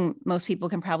something most people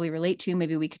can probably relate to.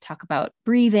 Maybe we could talk about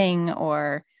breathing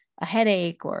or a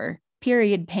headache or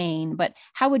period pain, but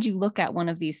how would you look at one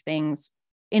of these things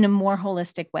in a more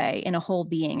holistic way, in a whole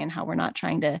being, and how we're not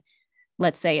trying to,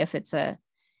 let's say if it's a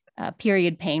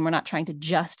period pain, we're not trying to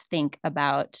just think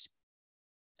about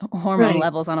hormone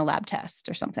levels on a lab test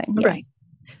or something. Yeah. Right.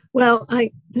 Well,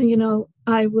 I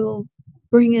will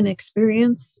bring an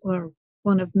experience, or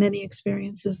one of many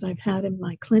experiences I've had in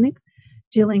my clinic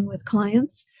dealing with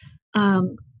clients.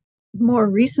 More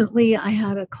recently, I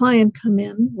had a client come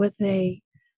in with a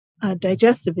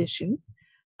digestive issue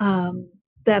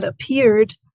that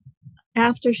appeared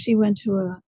after she went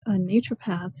to a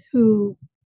naturopath who,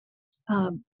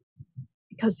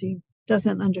 because he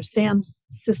doesn't understand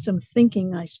systems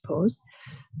thinking, I suppose,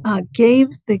 gave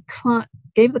the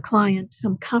client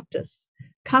some coptis.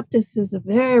 Coptis is a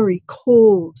very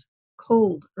cold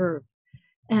herb,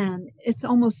 and it's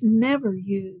almost never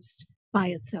used by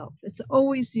itself. It's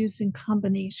always used in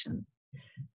combination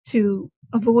to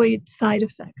avoid side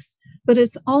effects, but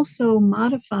it's also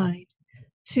modified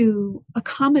to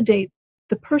accommodate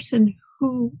the person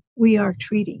who we are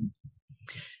treating.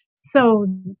 So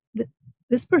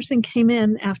this person came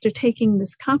in after taking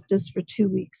this Coptis for 2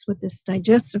 weeks with this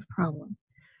digestive problem.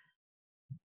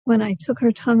 When I took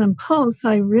her tongue and pulse,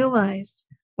 I realized,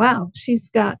 wow, she's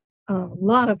got a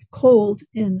lot of cold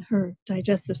in her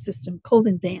digestive system, cold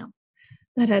and damp,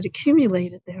 that had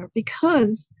accumulated there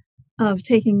because of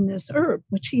taking this herb,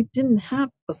 which she didn't have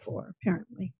before,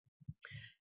 apparently.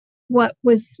 what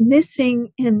was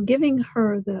missing in giving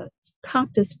her the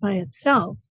Coptis by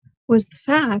itself was the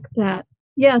fact that,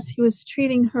 yes, he was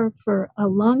treating her for a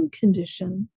lung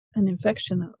condition, an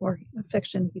infection or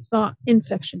infection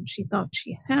she thought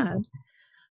she had,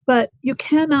 but you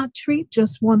cannot treat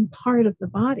just one part of the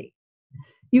body.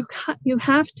 You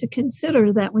have to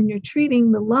consider that when you're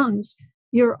treating the lungs,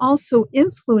 you're also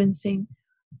influencing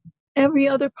every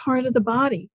other part of the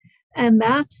body, and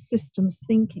that's systems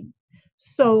thinking.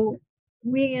 So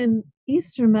we in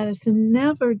Eastern medicine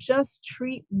never just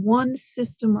treat one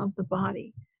system of the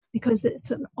body because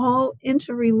it's an all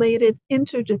interrelated,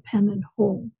 interdependent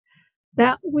whole.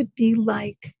 That would be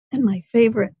like, and my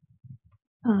favorite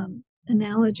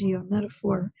analogy or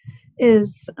metaphor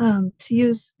is to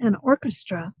use an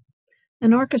orchestra.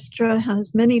 An orchestra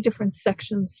has many different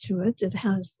sections to it. It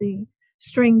has the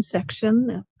string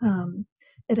section,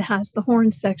 it has the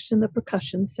horn section, the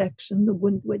percussion section, the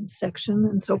woodwind section,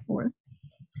 and so forth.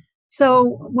 So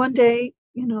one day,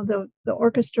 the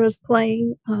orchestra is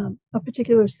playing a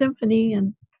particular symphony,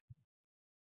 and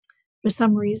for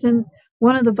some reason,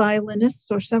 one of the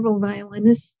violinists or several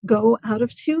violinists go out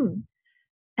of tune.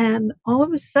 And all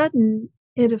of a sudden,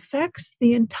 it affects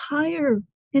the entire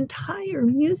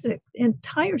music,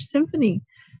 entire symphony,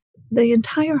 the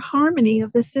entire harmony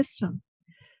of the system.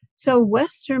 So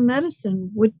Western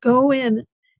medicine would go in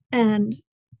and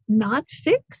not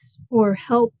fix or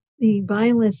help the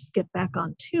violinists get back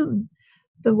on tune.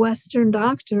 The Western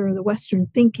doctor or the Western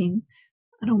thinking,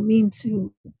 I don't mean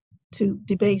to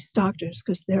debase doctors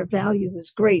because their value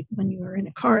is great when you are in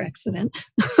a car accident.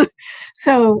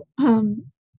 So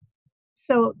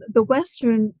the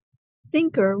Western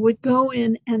thinker would go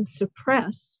in and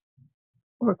suppress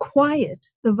or quiet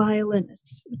the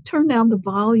violinists, would turn down the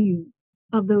volume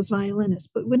of those violinists,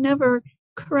 but would never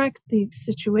correct the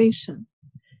situation,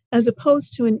 as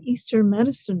opposed to an Eastern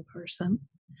medicine person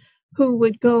who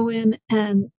would go in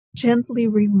and gently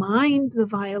remind the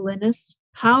violinists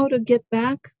how to get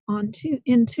back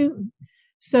in tune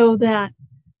so that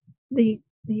the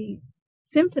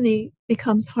symphony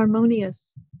becomes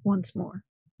harmonious once more.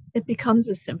 It becomes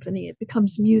a symphony, it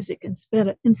becomes music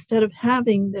instead of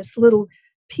having this little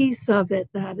piece of it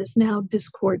that is now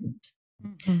discordant.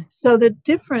 Mm-hmm. So the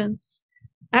difference,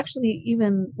 actually,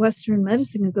 even Western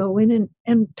medicine can go in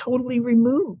and totally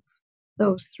remove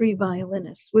those three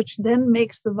violinists, which then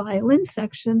makes the violin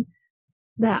section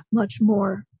that much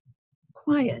more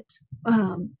quiet.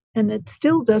 And it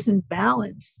still doesn't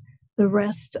balance the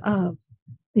rest of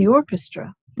the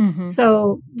orchestra. Mm-hmm.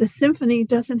 So the symphony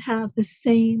doesn't have the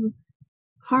same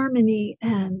harmony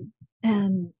and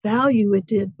value it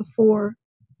did before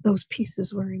those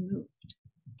pieces were removed.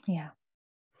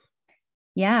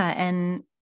 Yeah, and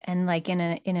like in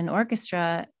an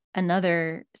orchestra,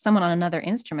 someone on another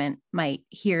instrument might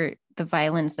hear the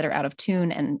violins that are out of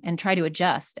tune and try to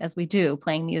adjust, as we do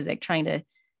playing music, trying to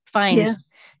find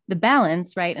the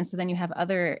balance, right? And so then you have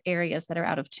other areas that are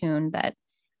out of tune that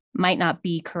might not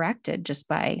be corrected just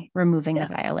by removing the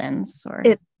violins, or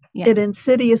it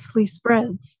insidiously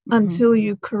spreads until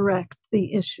you correct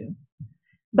the issue.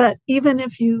 But even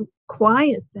if you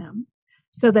quiet them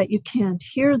so that you can't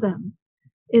hear them,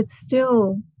 it's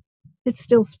still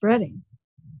spreading.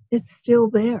 It's still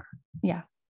there. Yeah.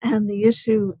 And the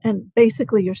issue, and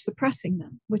basically you're suppressing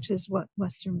them, which is what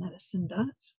Western medicine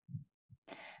does.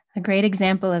 A great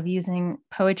example of using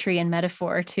poetry and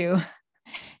metaphor to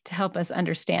help us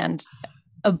understand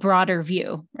a broader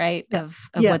view, right? Yes.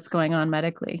 Of what's going on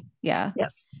medically. Yeah.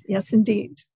 Yes,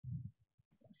 indeed.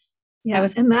 Yes. Yeah.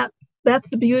 And that's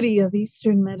the beauty of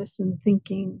Eastern medicine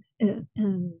thinking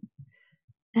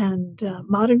and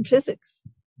modern physics.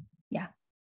 Yeah.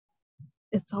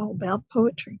 It's all about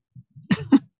poetry.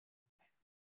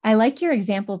 I like your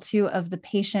example too of the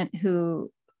patient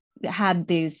who had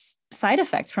these side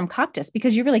effects from Coptis,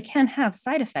 because you really can have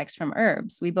side effects from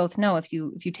herbs. We both know if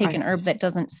you take an herb that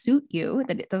doesn't suit you,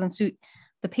 that it doesn't suit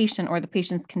the patient or the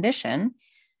patient's condition,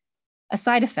 a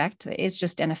side effect is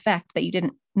just an effect that you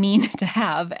didn't mean to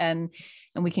have. And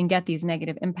we can get these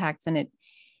negative impacts. And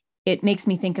it makes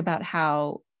me think about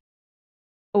how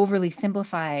overly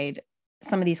simplified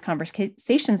some of these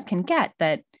conversations can get,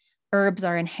 that herbs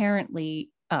are inherently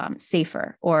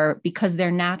safer, or because they're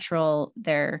natural,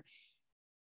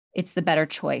 it's the better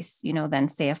choice, than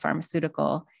say a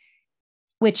pharmaceutical,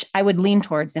 which I would lean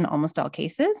towards in almost all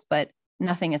cases, but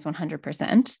nothing is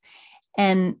 100%.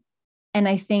 And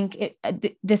I think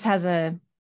this has a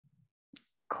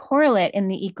correlate in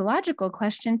the ecological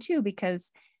question too,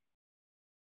 because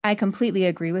I completely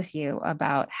agree with you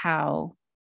about how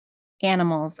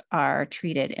animals are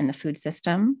treated in the food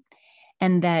system,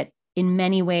 and that in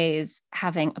many ways,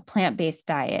 having a plant-based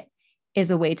diet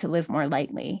is a way to live more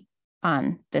lightly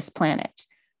on this planet.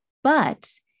 But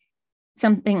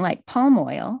something like palm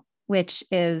oil, which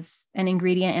is an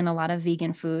ingredient in a lot of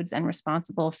vegan foods and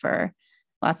responsible for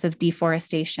lots of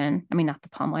deforestation. I mean, not the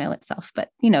palm oil itself, but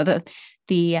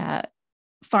the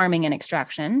farming and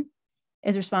extraction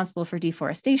is responsible for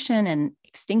deforestation and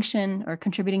extinction, or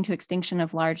contributing to extinction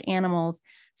of large animals.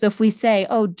 So if we say,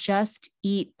 oh, just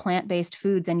eat plant-based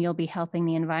foods and you'll be helping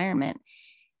the environment,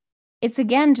 it's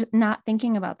again not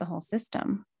thinking about the whole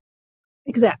system.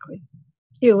 Exactly.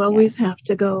 You always have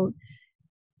to go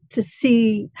to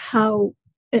see how,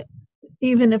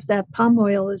 even if that palm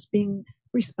oil is being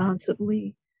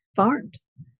responsibly farmed.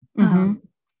 Mm-hmm.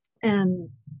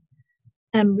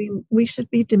 And we should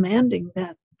be demanding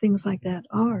that things like that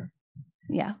are.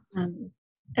 Yeah. And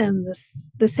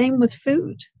the same with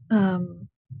food. Our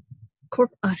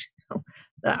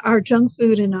junk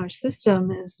food in our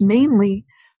system is mainly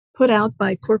put out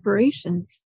by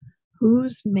corporations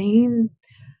whose main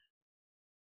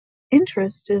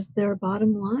interest is their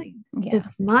bottom line. Yeah.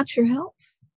 It's not your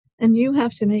health. And you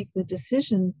have to make the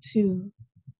decision to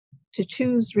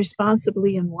choose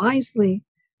responsibly and wisely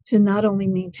to not only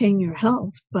maintain your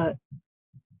health, but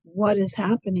what is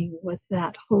happening with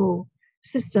that whole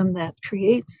system that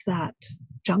creates that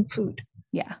junk food.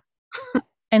 Yeah.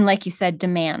 And like you said,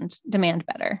 demand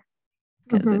better.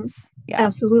 Because it's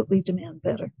absolutely demand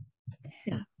better.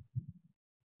 Yeah.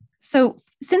 So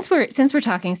since we're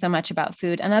talking so much about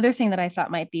food, another thing that I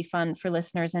thought might be fun for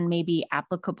listeners and maybe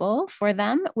applicable for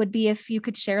them would be if you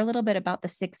could share a little bit about the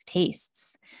 6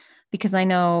 tastes, because I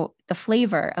know the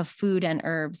flavor of food and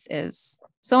herbs is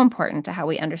so important to how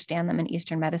we understand them in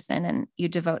Eastern medicine, and you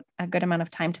devote a good amount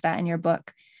of time to that in your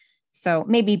book. So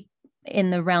maybe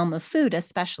in the realm of food,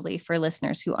 especially for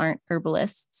listeners who aren't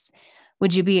herbalists,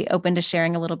 would you be open to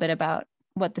sharing a little bit about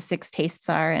what the 6 tastes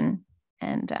are and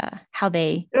how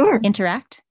they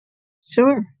interact?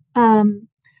 Sure.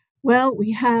 Well,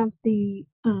 we have the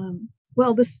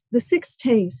 6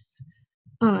 tastes,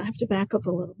 I have to back up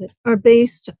a little bit, are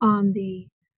based on the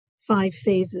 5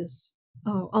 phases,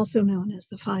 also known as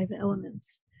the 5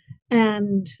 elements.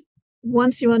 And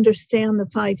once you understand the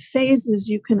 5 phases,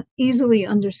 you can easily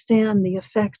understand the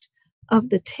effect of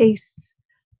the tastes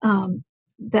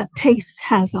that taste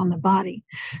has on the body.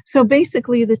 So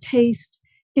basically, the taste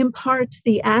imparts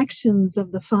the actions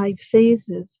of the 5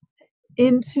 phases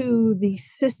into the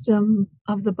system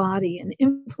of the body and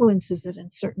influences it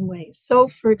in certain ways. So,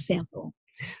 for example,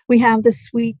 we have the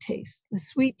sweet taste. The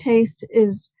sweet taste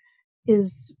is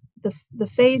the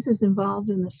phases involved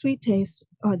in the sweet taste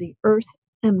are the earth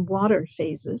and water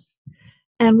phases.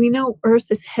 And we know earth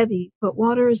is heavy, but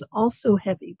water is also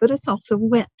heavy, but it's also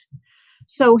wet.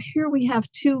 So here we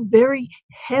have 2 very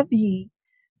heavy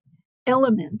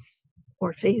elements,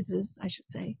 or phases, I should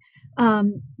say,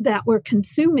 that we're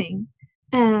consuming.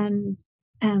 And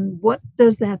what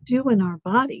does that do in our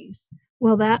bodies?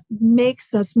 Well, that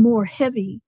makes us more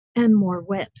heavy and more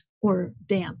wet or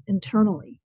damp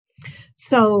internally.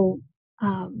 So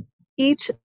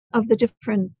each of the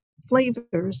different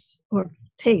flavors, or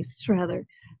tastes rather,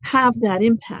 have that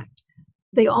impact.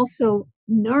 They also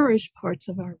nourish parts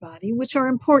of our body, which are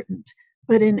important,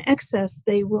 but in excess,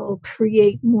 they will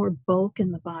create more bulk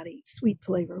in the body. Sweet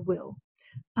flavor will,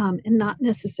 and not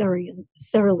necessarily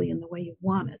in the way you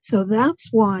want it. So that's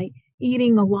why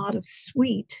eating a lot of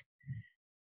sweet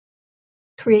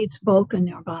creates bulk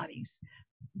in our bodies.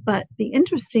 But the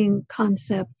interesting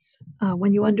concepts,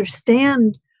 when you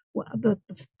understand what the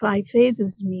 5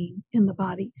 phases mean in the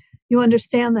body, you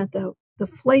understand that the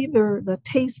flavor, the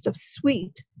taste of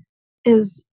sweet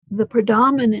is the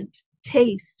predominant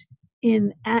taste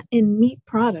in meat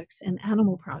products and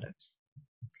animal products.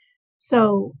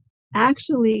 So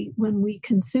actually, when we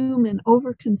consume and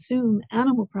overconsume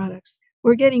animal products,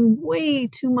 we're getting way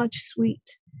too much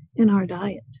sweet in our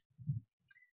diet.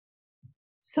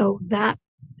 So that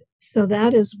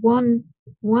is one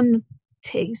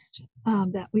taste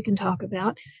that we can talk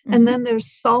about. Mm-hmm. And then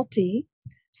there's salty.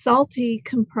 Salty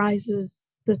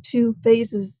comprises the 2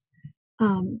 phases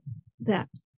that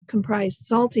comprise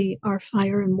salty are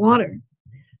fire and water.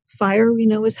 Fire, we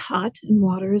know, is hot, and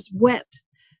water is wet.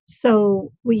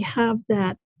 So we have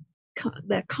that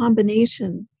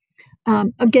combination.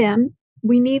 Again,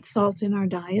 we need salt in our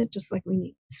diet, just like we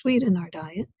need sweet in our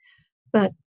diet.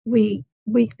 But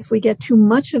if we get too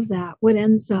much of that, what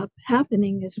ends up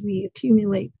happening is we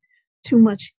accumulate too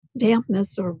much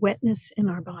dampness or wetness in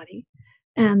our body,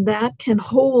 and that can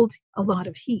hold a lot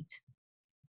of heat.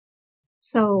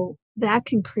 So that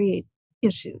can create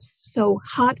issues. So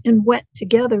hot and wet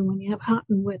together, when you have hot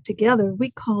and wet together,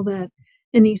 we call that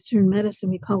in Eastern medicine,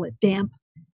 we call it damp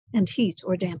and heat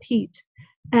or damp heat.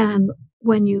 And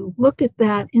when you look at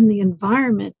that in the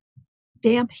environment,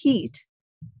 damp heat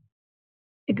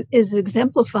is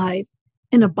exemplified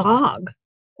in a bog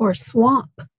or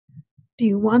swamp. Do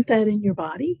you want that in your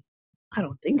body? I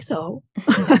don't think so.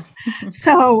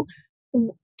 So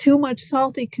too much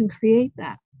salty can create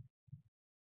that.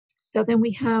 So then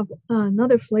we have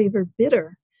another flavor,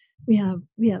 bitter. We have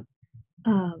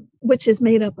which is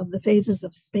made up of the phases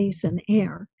of space and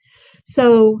air.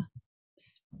 So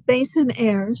space and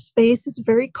air, space is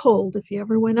very cold. If you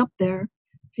ever went up there,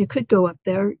 if you could go up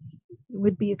there, it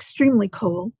would be extremely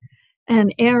cold.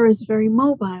 And air is very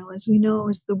mobile, as we know,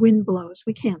 as the wind blows.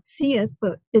 We can't see it,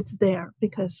 but it's there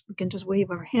because we can just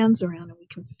wave our hands around and we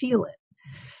can feel it.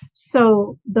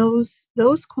 So those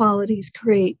qualities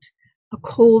create a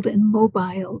cold and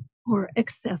mobile or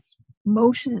excess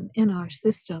motion in our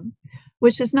system,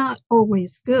 which is not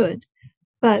always good,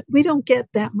 but we don't get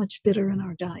that much bitter in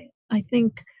our diet. I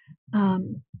think,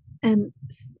 and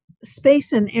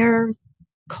space and air,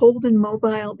 cold and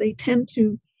mobile, they tend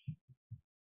to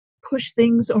push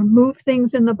things or move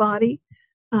things in the body.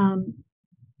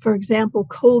 For example,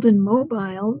 cold and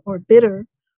mobile or bitter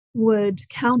would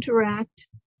counteract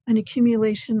an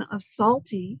accumulation of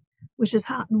salty, which is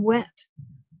hot and wet,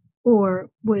 or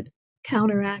would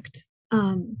counteract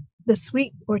the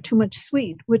sweet or too much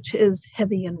sweet, which is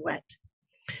heavy and wet.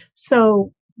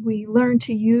 So we learn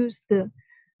to use the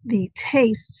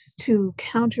tastes to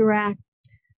counteract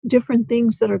different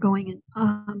things that are going in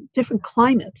different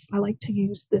climates. I like to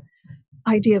use the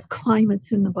idea of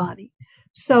climates in the body.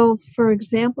 So, for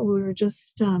example,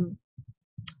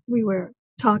 we were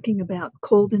talking about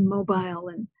cold and mobile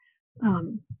and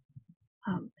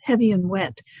heavy and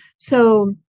wet.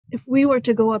 So if we were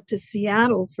to go up to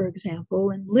Seattle, for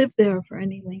example, and live there for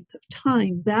any length of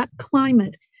time, that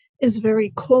climate is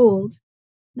very cold,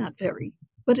 not very,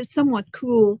 but it's somewhat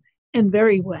cool and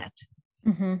very wet.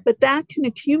 Mm-hmm. But that can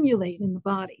accumulate in the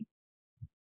body.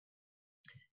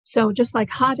 So just like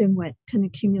hot and wet can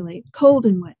accumulate, cold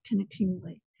and wet can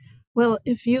accumulate. Well,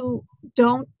 if you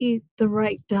don't eat the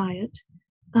right diet,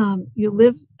 you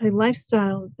live a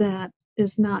lifestyle that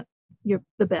is not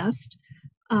the best,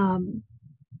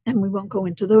 and we won't go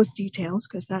into those details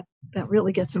because that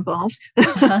really gets involved.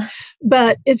 Uh-huh.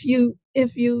 But if you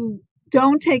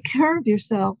don't take care of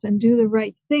yourself and do the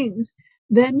right things,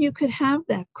 then you could have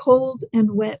that cold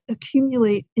and wet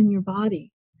accumulate in your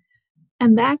body.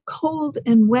 And that cold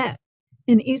and wet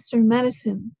in Eastern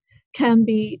medicine can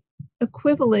be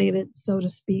equivalated, so to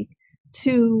speak,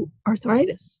 to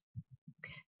arthritis.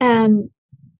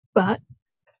 But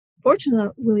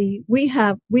fortunately,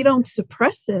 we don't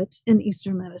suppress it in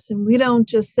Eastern medicine. We don't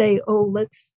just say, oh,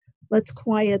 let's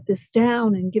quiet this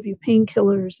down and give you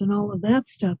painkillers and all of that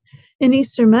stuff. In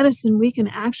Eastern medicine, we can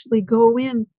actually go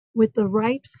in with the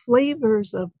right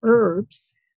flavors of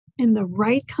herbs in the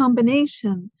right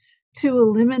combination to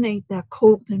eliminate that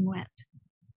cold and wet.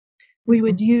 We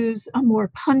would use a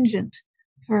more pungent,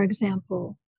 for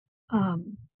example,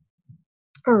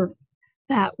 herb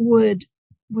that which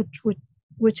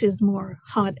is more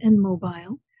hot and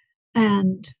mobile,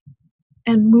 and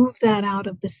move that out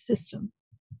of the system.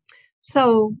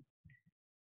 So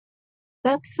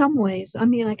that's some ways. I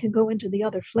mean, I can go into the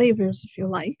other flavors if you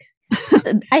like.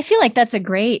 I feel like that's a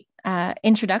great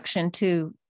introduction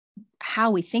to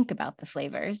how we think about the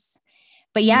flavors.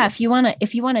 But yeah, if you want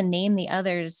to name the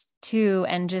others too,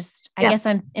 and just, I guess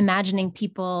I'm imagining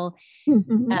people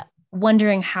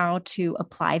wondering how to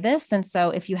apply this. And so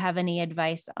if you have any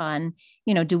advice on,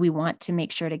 do we want to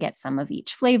make sure to get some of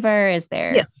each flavor? Is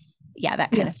there,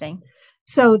 that kind of thing.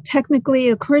 So technically,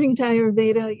 according to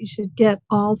Ayurveda, you should get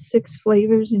all 6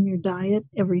 flavors in your diet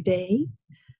every day,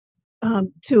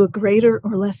 to a greater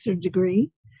or lesser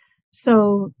degree.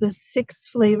 So the 6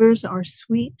 flavors are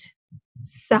sweet,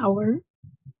 sour,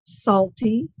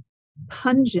 salty,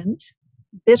 pungent,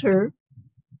 bitter,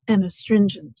 and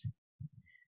astringent.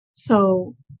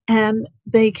 So, and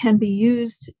they can be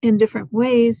used in different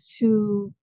ways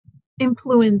to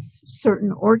influence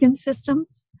certain organ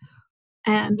systems,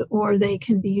 or they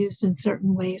can be used in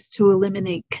certain ways to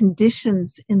eliminate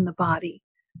conditions in the body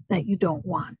that you don't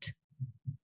want.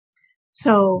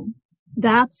 So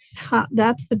that's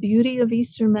the beauty of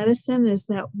Eastern medicine, is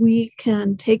that we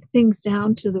can take things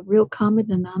down to the real common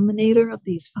denominator of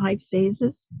these 5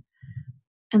 phases,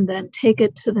 and then take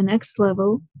it to the next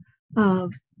level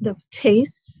of the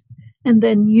tastes, and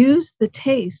then use the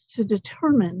taste to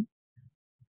determine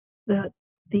the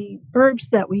the herbs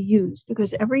that we use,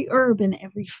 because every herb in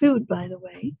every food, by the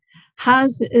way,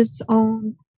 has its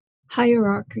own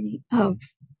hierarchy of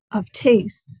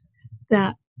tastes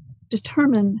that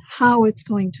determine how it's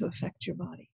going to affect your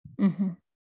body. Mm-hmm.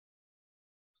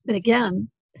 But again,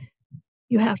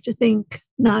 you have to think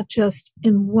not just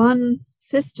in one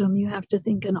system, you have to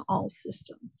think in all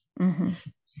systems. Mm-hmm.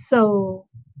 So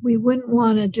we wouldn't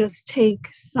want to just take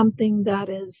something that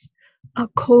is a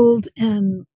cold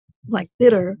and like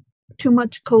bitter. Too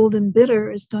much cold and bitter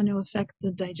is going to affect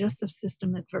the digestive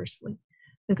system adversely,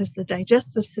 because the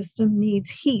digestive system needs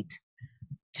heat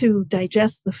to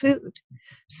digest the food.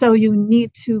 So you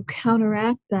need to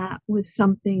counteract that with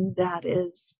something that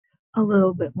is a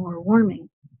little bit more warming.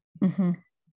 Mm-hmm.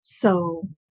 So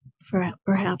for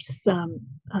perhaps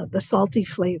the salty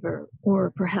flavor,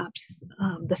 or perhaps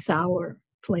the sour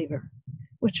flavor,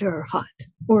 which are hot,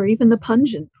 or even the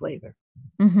pungent flavor.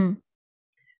 Mm-hmm.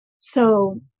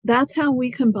 So that's how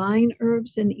we combine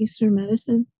herbs in Eastern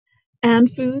medicine and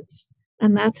foods.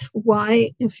 And that's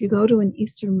why if you go to an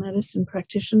Eastern medicine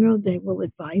practitioner, they will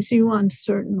advise you on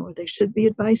certain, or they should be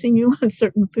advising you on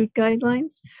certain food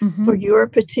guidelines Mm-hmm. for your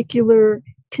particular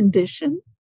condition,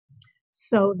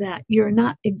 so that you're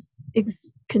not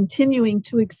continuing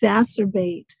to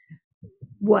exacerbate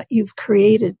what you've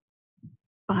created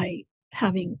by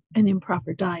having an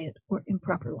improper diet or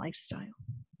improper lifestyle.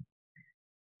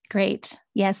 Great.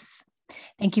 Yes.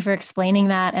 Thank you for explaining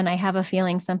that. And I have a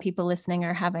feeling some people listening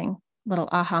are having little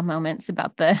aha moments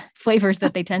about the flavors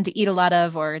that they tend to eat a lot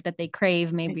of, or that they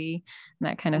crave, maybe,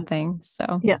 that kind of thing.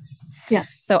 So yes.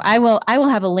 So I will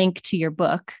have a link to your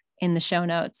book in the show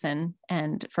notes,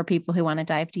 and for people who want to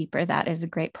dive deeper, that is a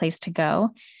great place to go.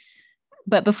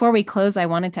 But before we close, I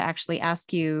wanted to actually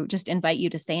ask you, just invite you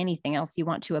to say anything else you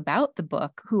want to about the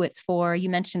book, who it's for. You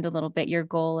mentioned a little bit your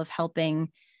goal of helping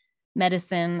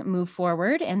medicine move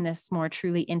forward in this more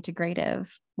truly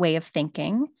integrative way of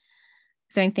thinking.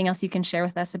 Is there anything else you can share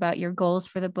with us about your goals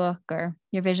for the book or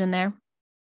your vision there?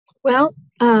 Well,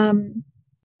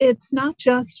 it's not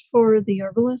just for the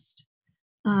herbalist,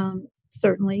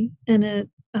 certainly, and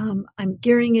I'm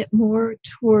gearing it more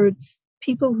towards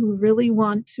people who really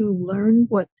want to learn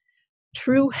what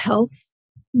true health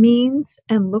means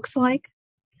and looks like.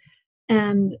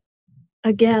 And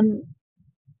again,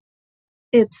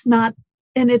 it's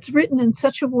written in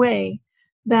such a way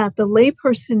that the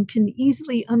layperson can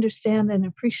easily understand and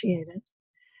appreciate it,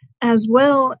 as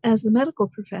well as the medical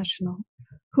professional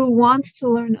who wants to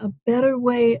learn a better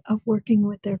way of working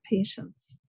with their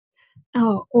patients,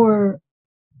 or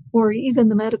even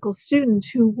the medical student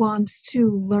who wants to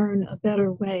learn a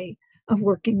better way of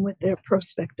working with their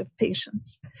prospective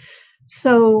patients.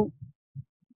 So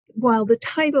while the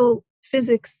title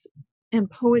Physics and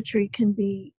Poetry can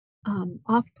be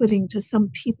off-putting to some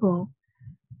people,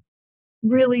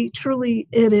 really, truly,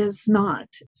 it is not.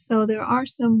 So there are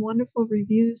some wonderful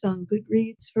reviews on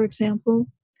Goodreads, for example.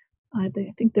 I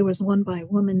think there was one by a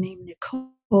woman named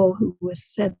Nicole who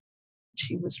said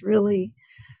she was really,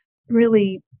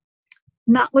 really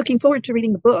not looking forward to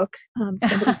reading the book.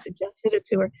 Somebody suggested it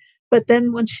to her. But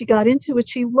then when she got into it,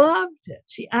 she loved it.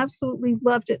 She absolutely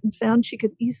loved it and found she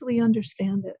could easily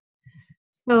understand it.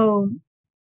 So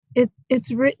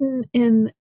it's written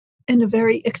in a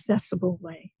very accessible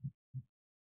way.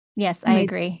 Yes, I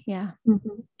agree. Yeah.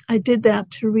 Mm-hmm. I did that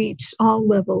to reach all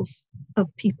levels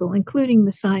of people, including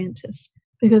the scientists,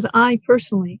 because I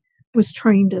personally was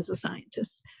trained as a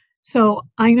scientist. So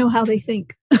I know how they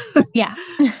think. Yeah.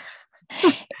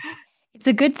 It's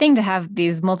a good thing to have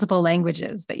these multiple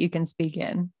languages that you can speak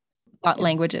in. Thought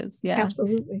languages. Yeah.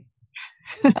 Absolutely.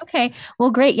 Okay.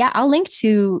 Well, great. Yeah. I'll link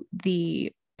to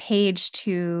the page,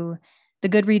 to the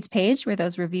Goodreads page where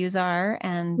those reviews are.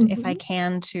 And if I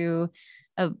can, to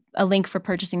a link for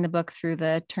purchasing the book through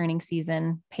the Turning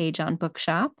Season page on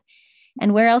Bookshop.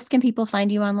 And where else can people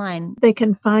find you online? They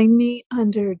can find me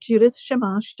under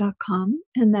judithshamash.com,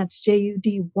 and that's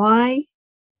JUDYTH,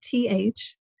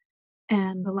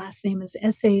 and the last name is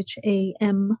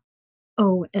SHAMOSH.com.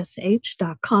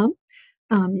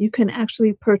 You can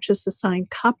actually purchase a signed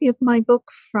copy of my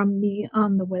book from me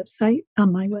on my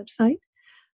website.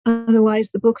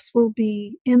 Otherwise, the books will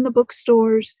be in the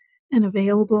bookstores and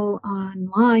available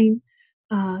online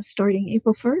starting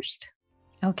April 1st.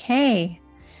 Okay.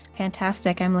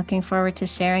 Fantastic. I'm looking forward to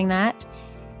sharing that.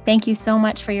 Thank you so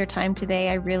much for your time today.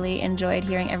 I really enjoyed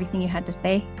hearing everything you had to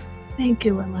say. Thank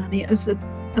you, Leilani. It was a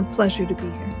pleasure to be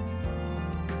here.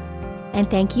 And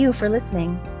thank you for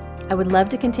listening. I would love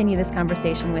to continue this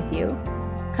conversation with you.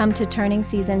 Come to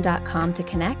turningseason.com to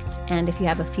connect. And if you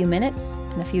have a few minutes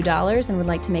and a few dollars and would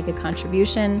like to make a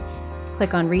contribution,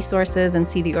 click on resources and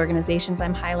see the organizations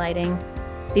I'm highlighting.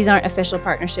 These aren't official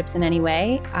partnerships in any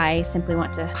way. I simply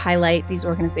want to highlight these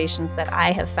organizations that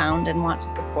I have found and want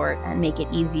to support and make it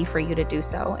easy for you to do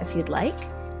so if you'd like.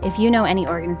 If you know any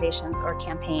organizations or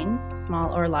campaigns,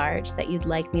 small or large, that you'd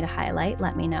like me to highlight,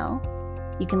 let me know.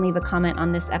 You can leave a comment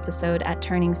on this episode at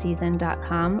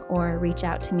turningseason.com or reach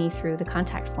out to me through the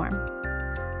contact form.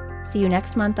 See you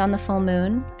next month on the full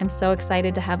moon. I'm so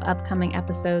excited to have upcoming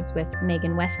episodes with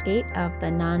Megan Westgate of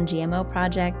the Non-GMO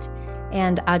Project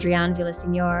and Adrienne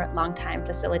Villaseñor, longtime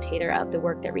facilitator of the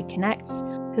Work That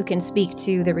Reconnects, who can speak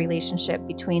to the relationship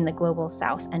between the global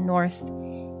South and North,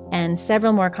 and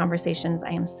several more conversations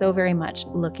I am so very much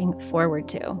looking forward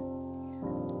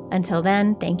to. Until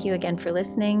then, thank you again for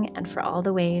listening and for all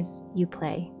the ways you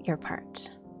play your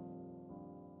part.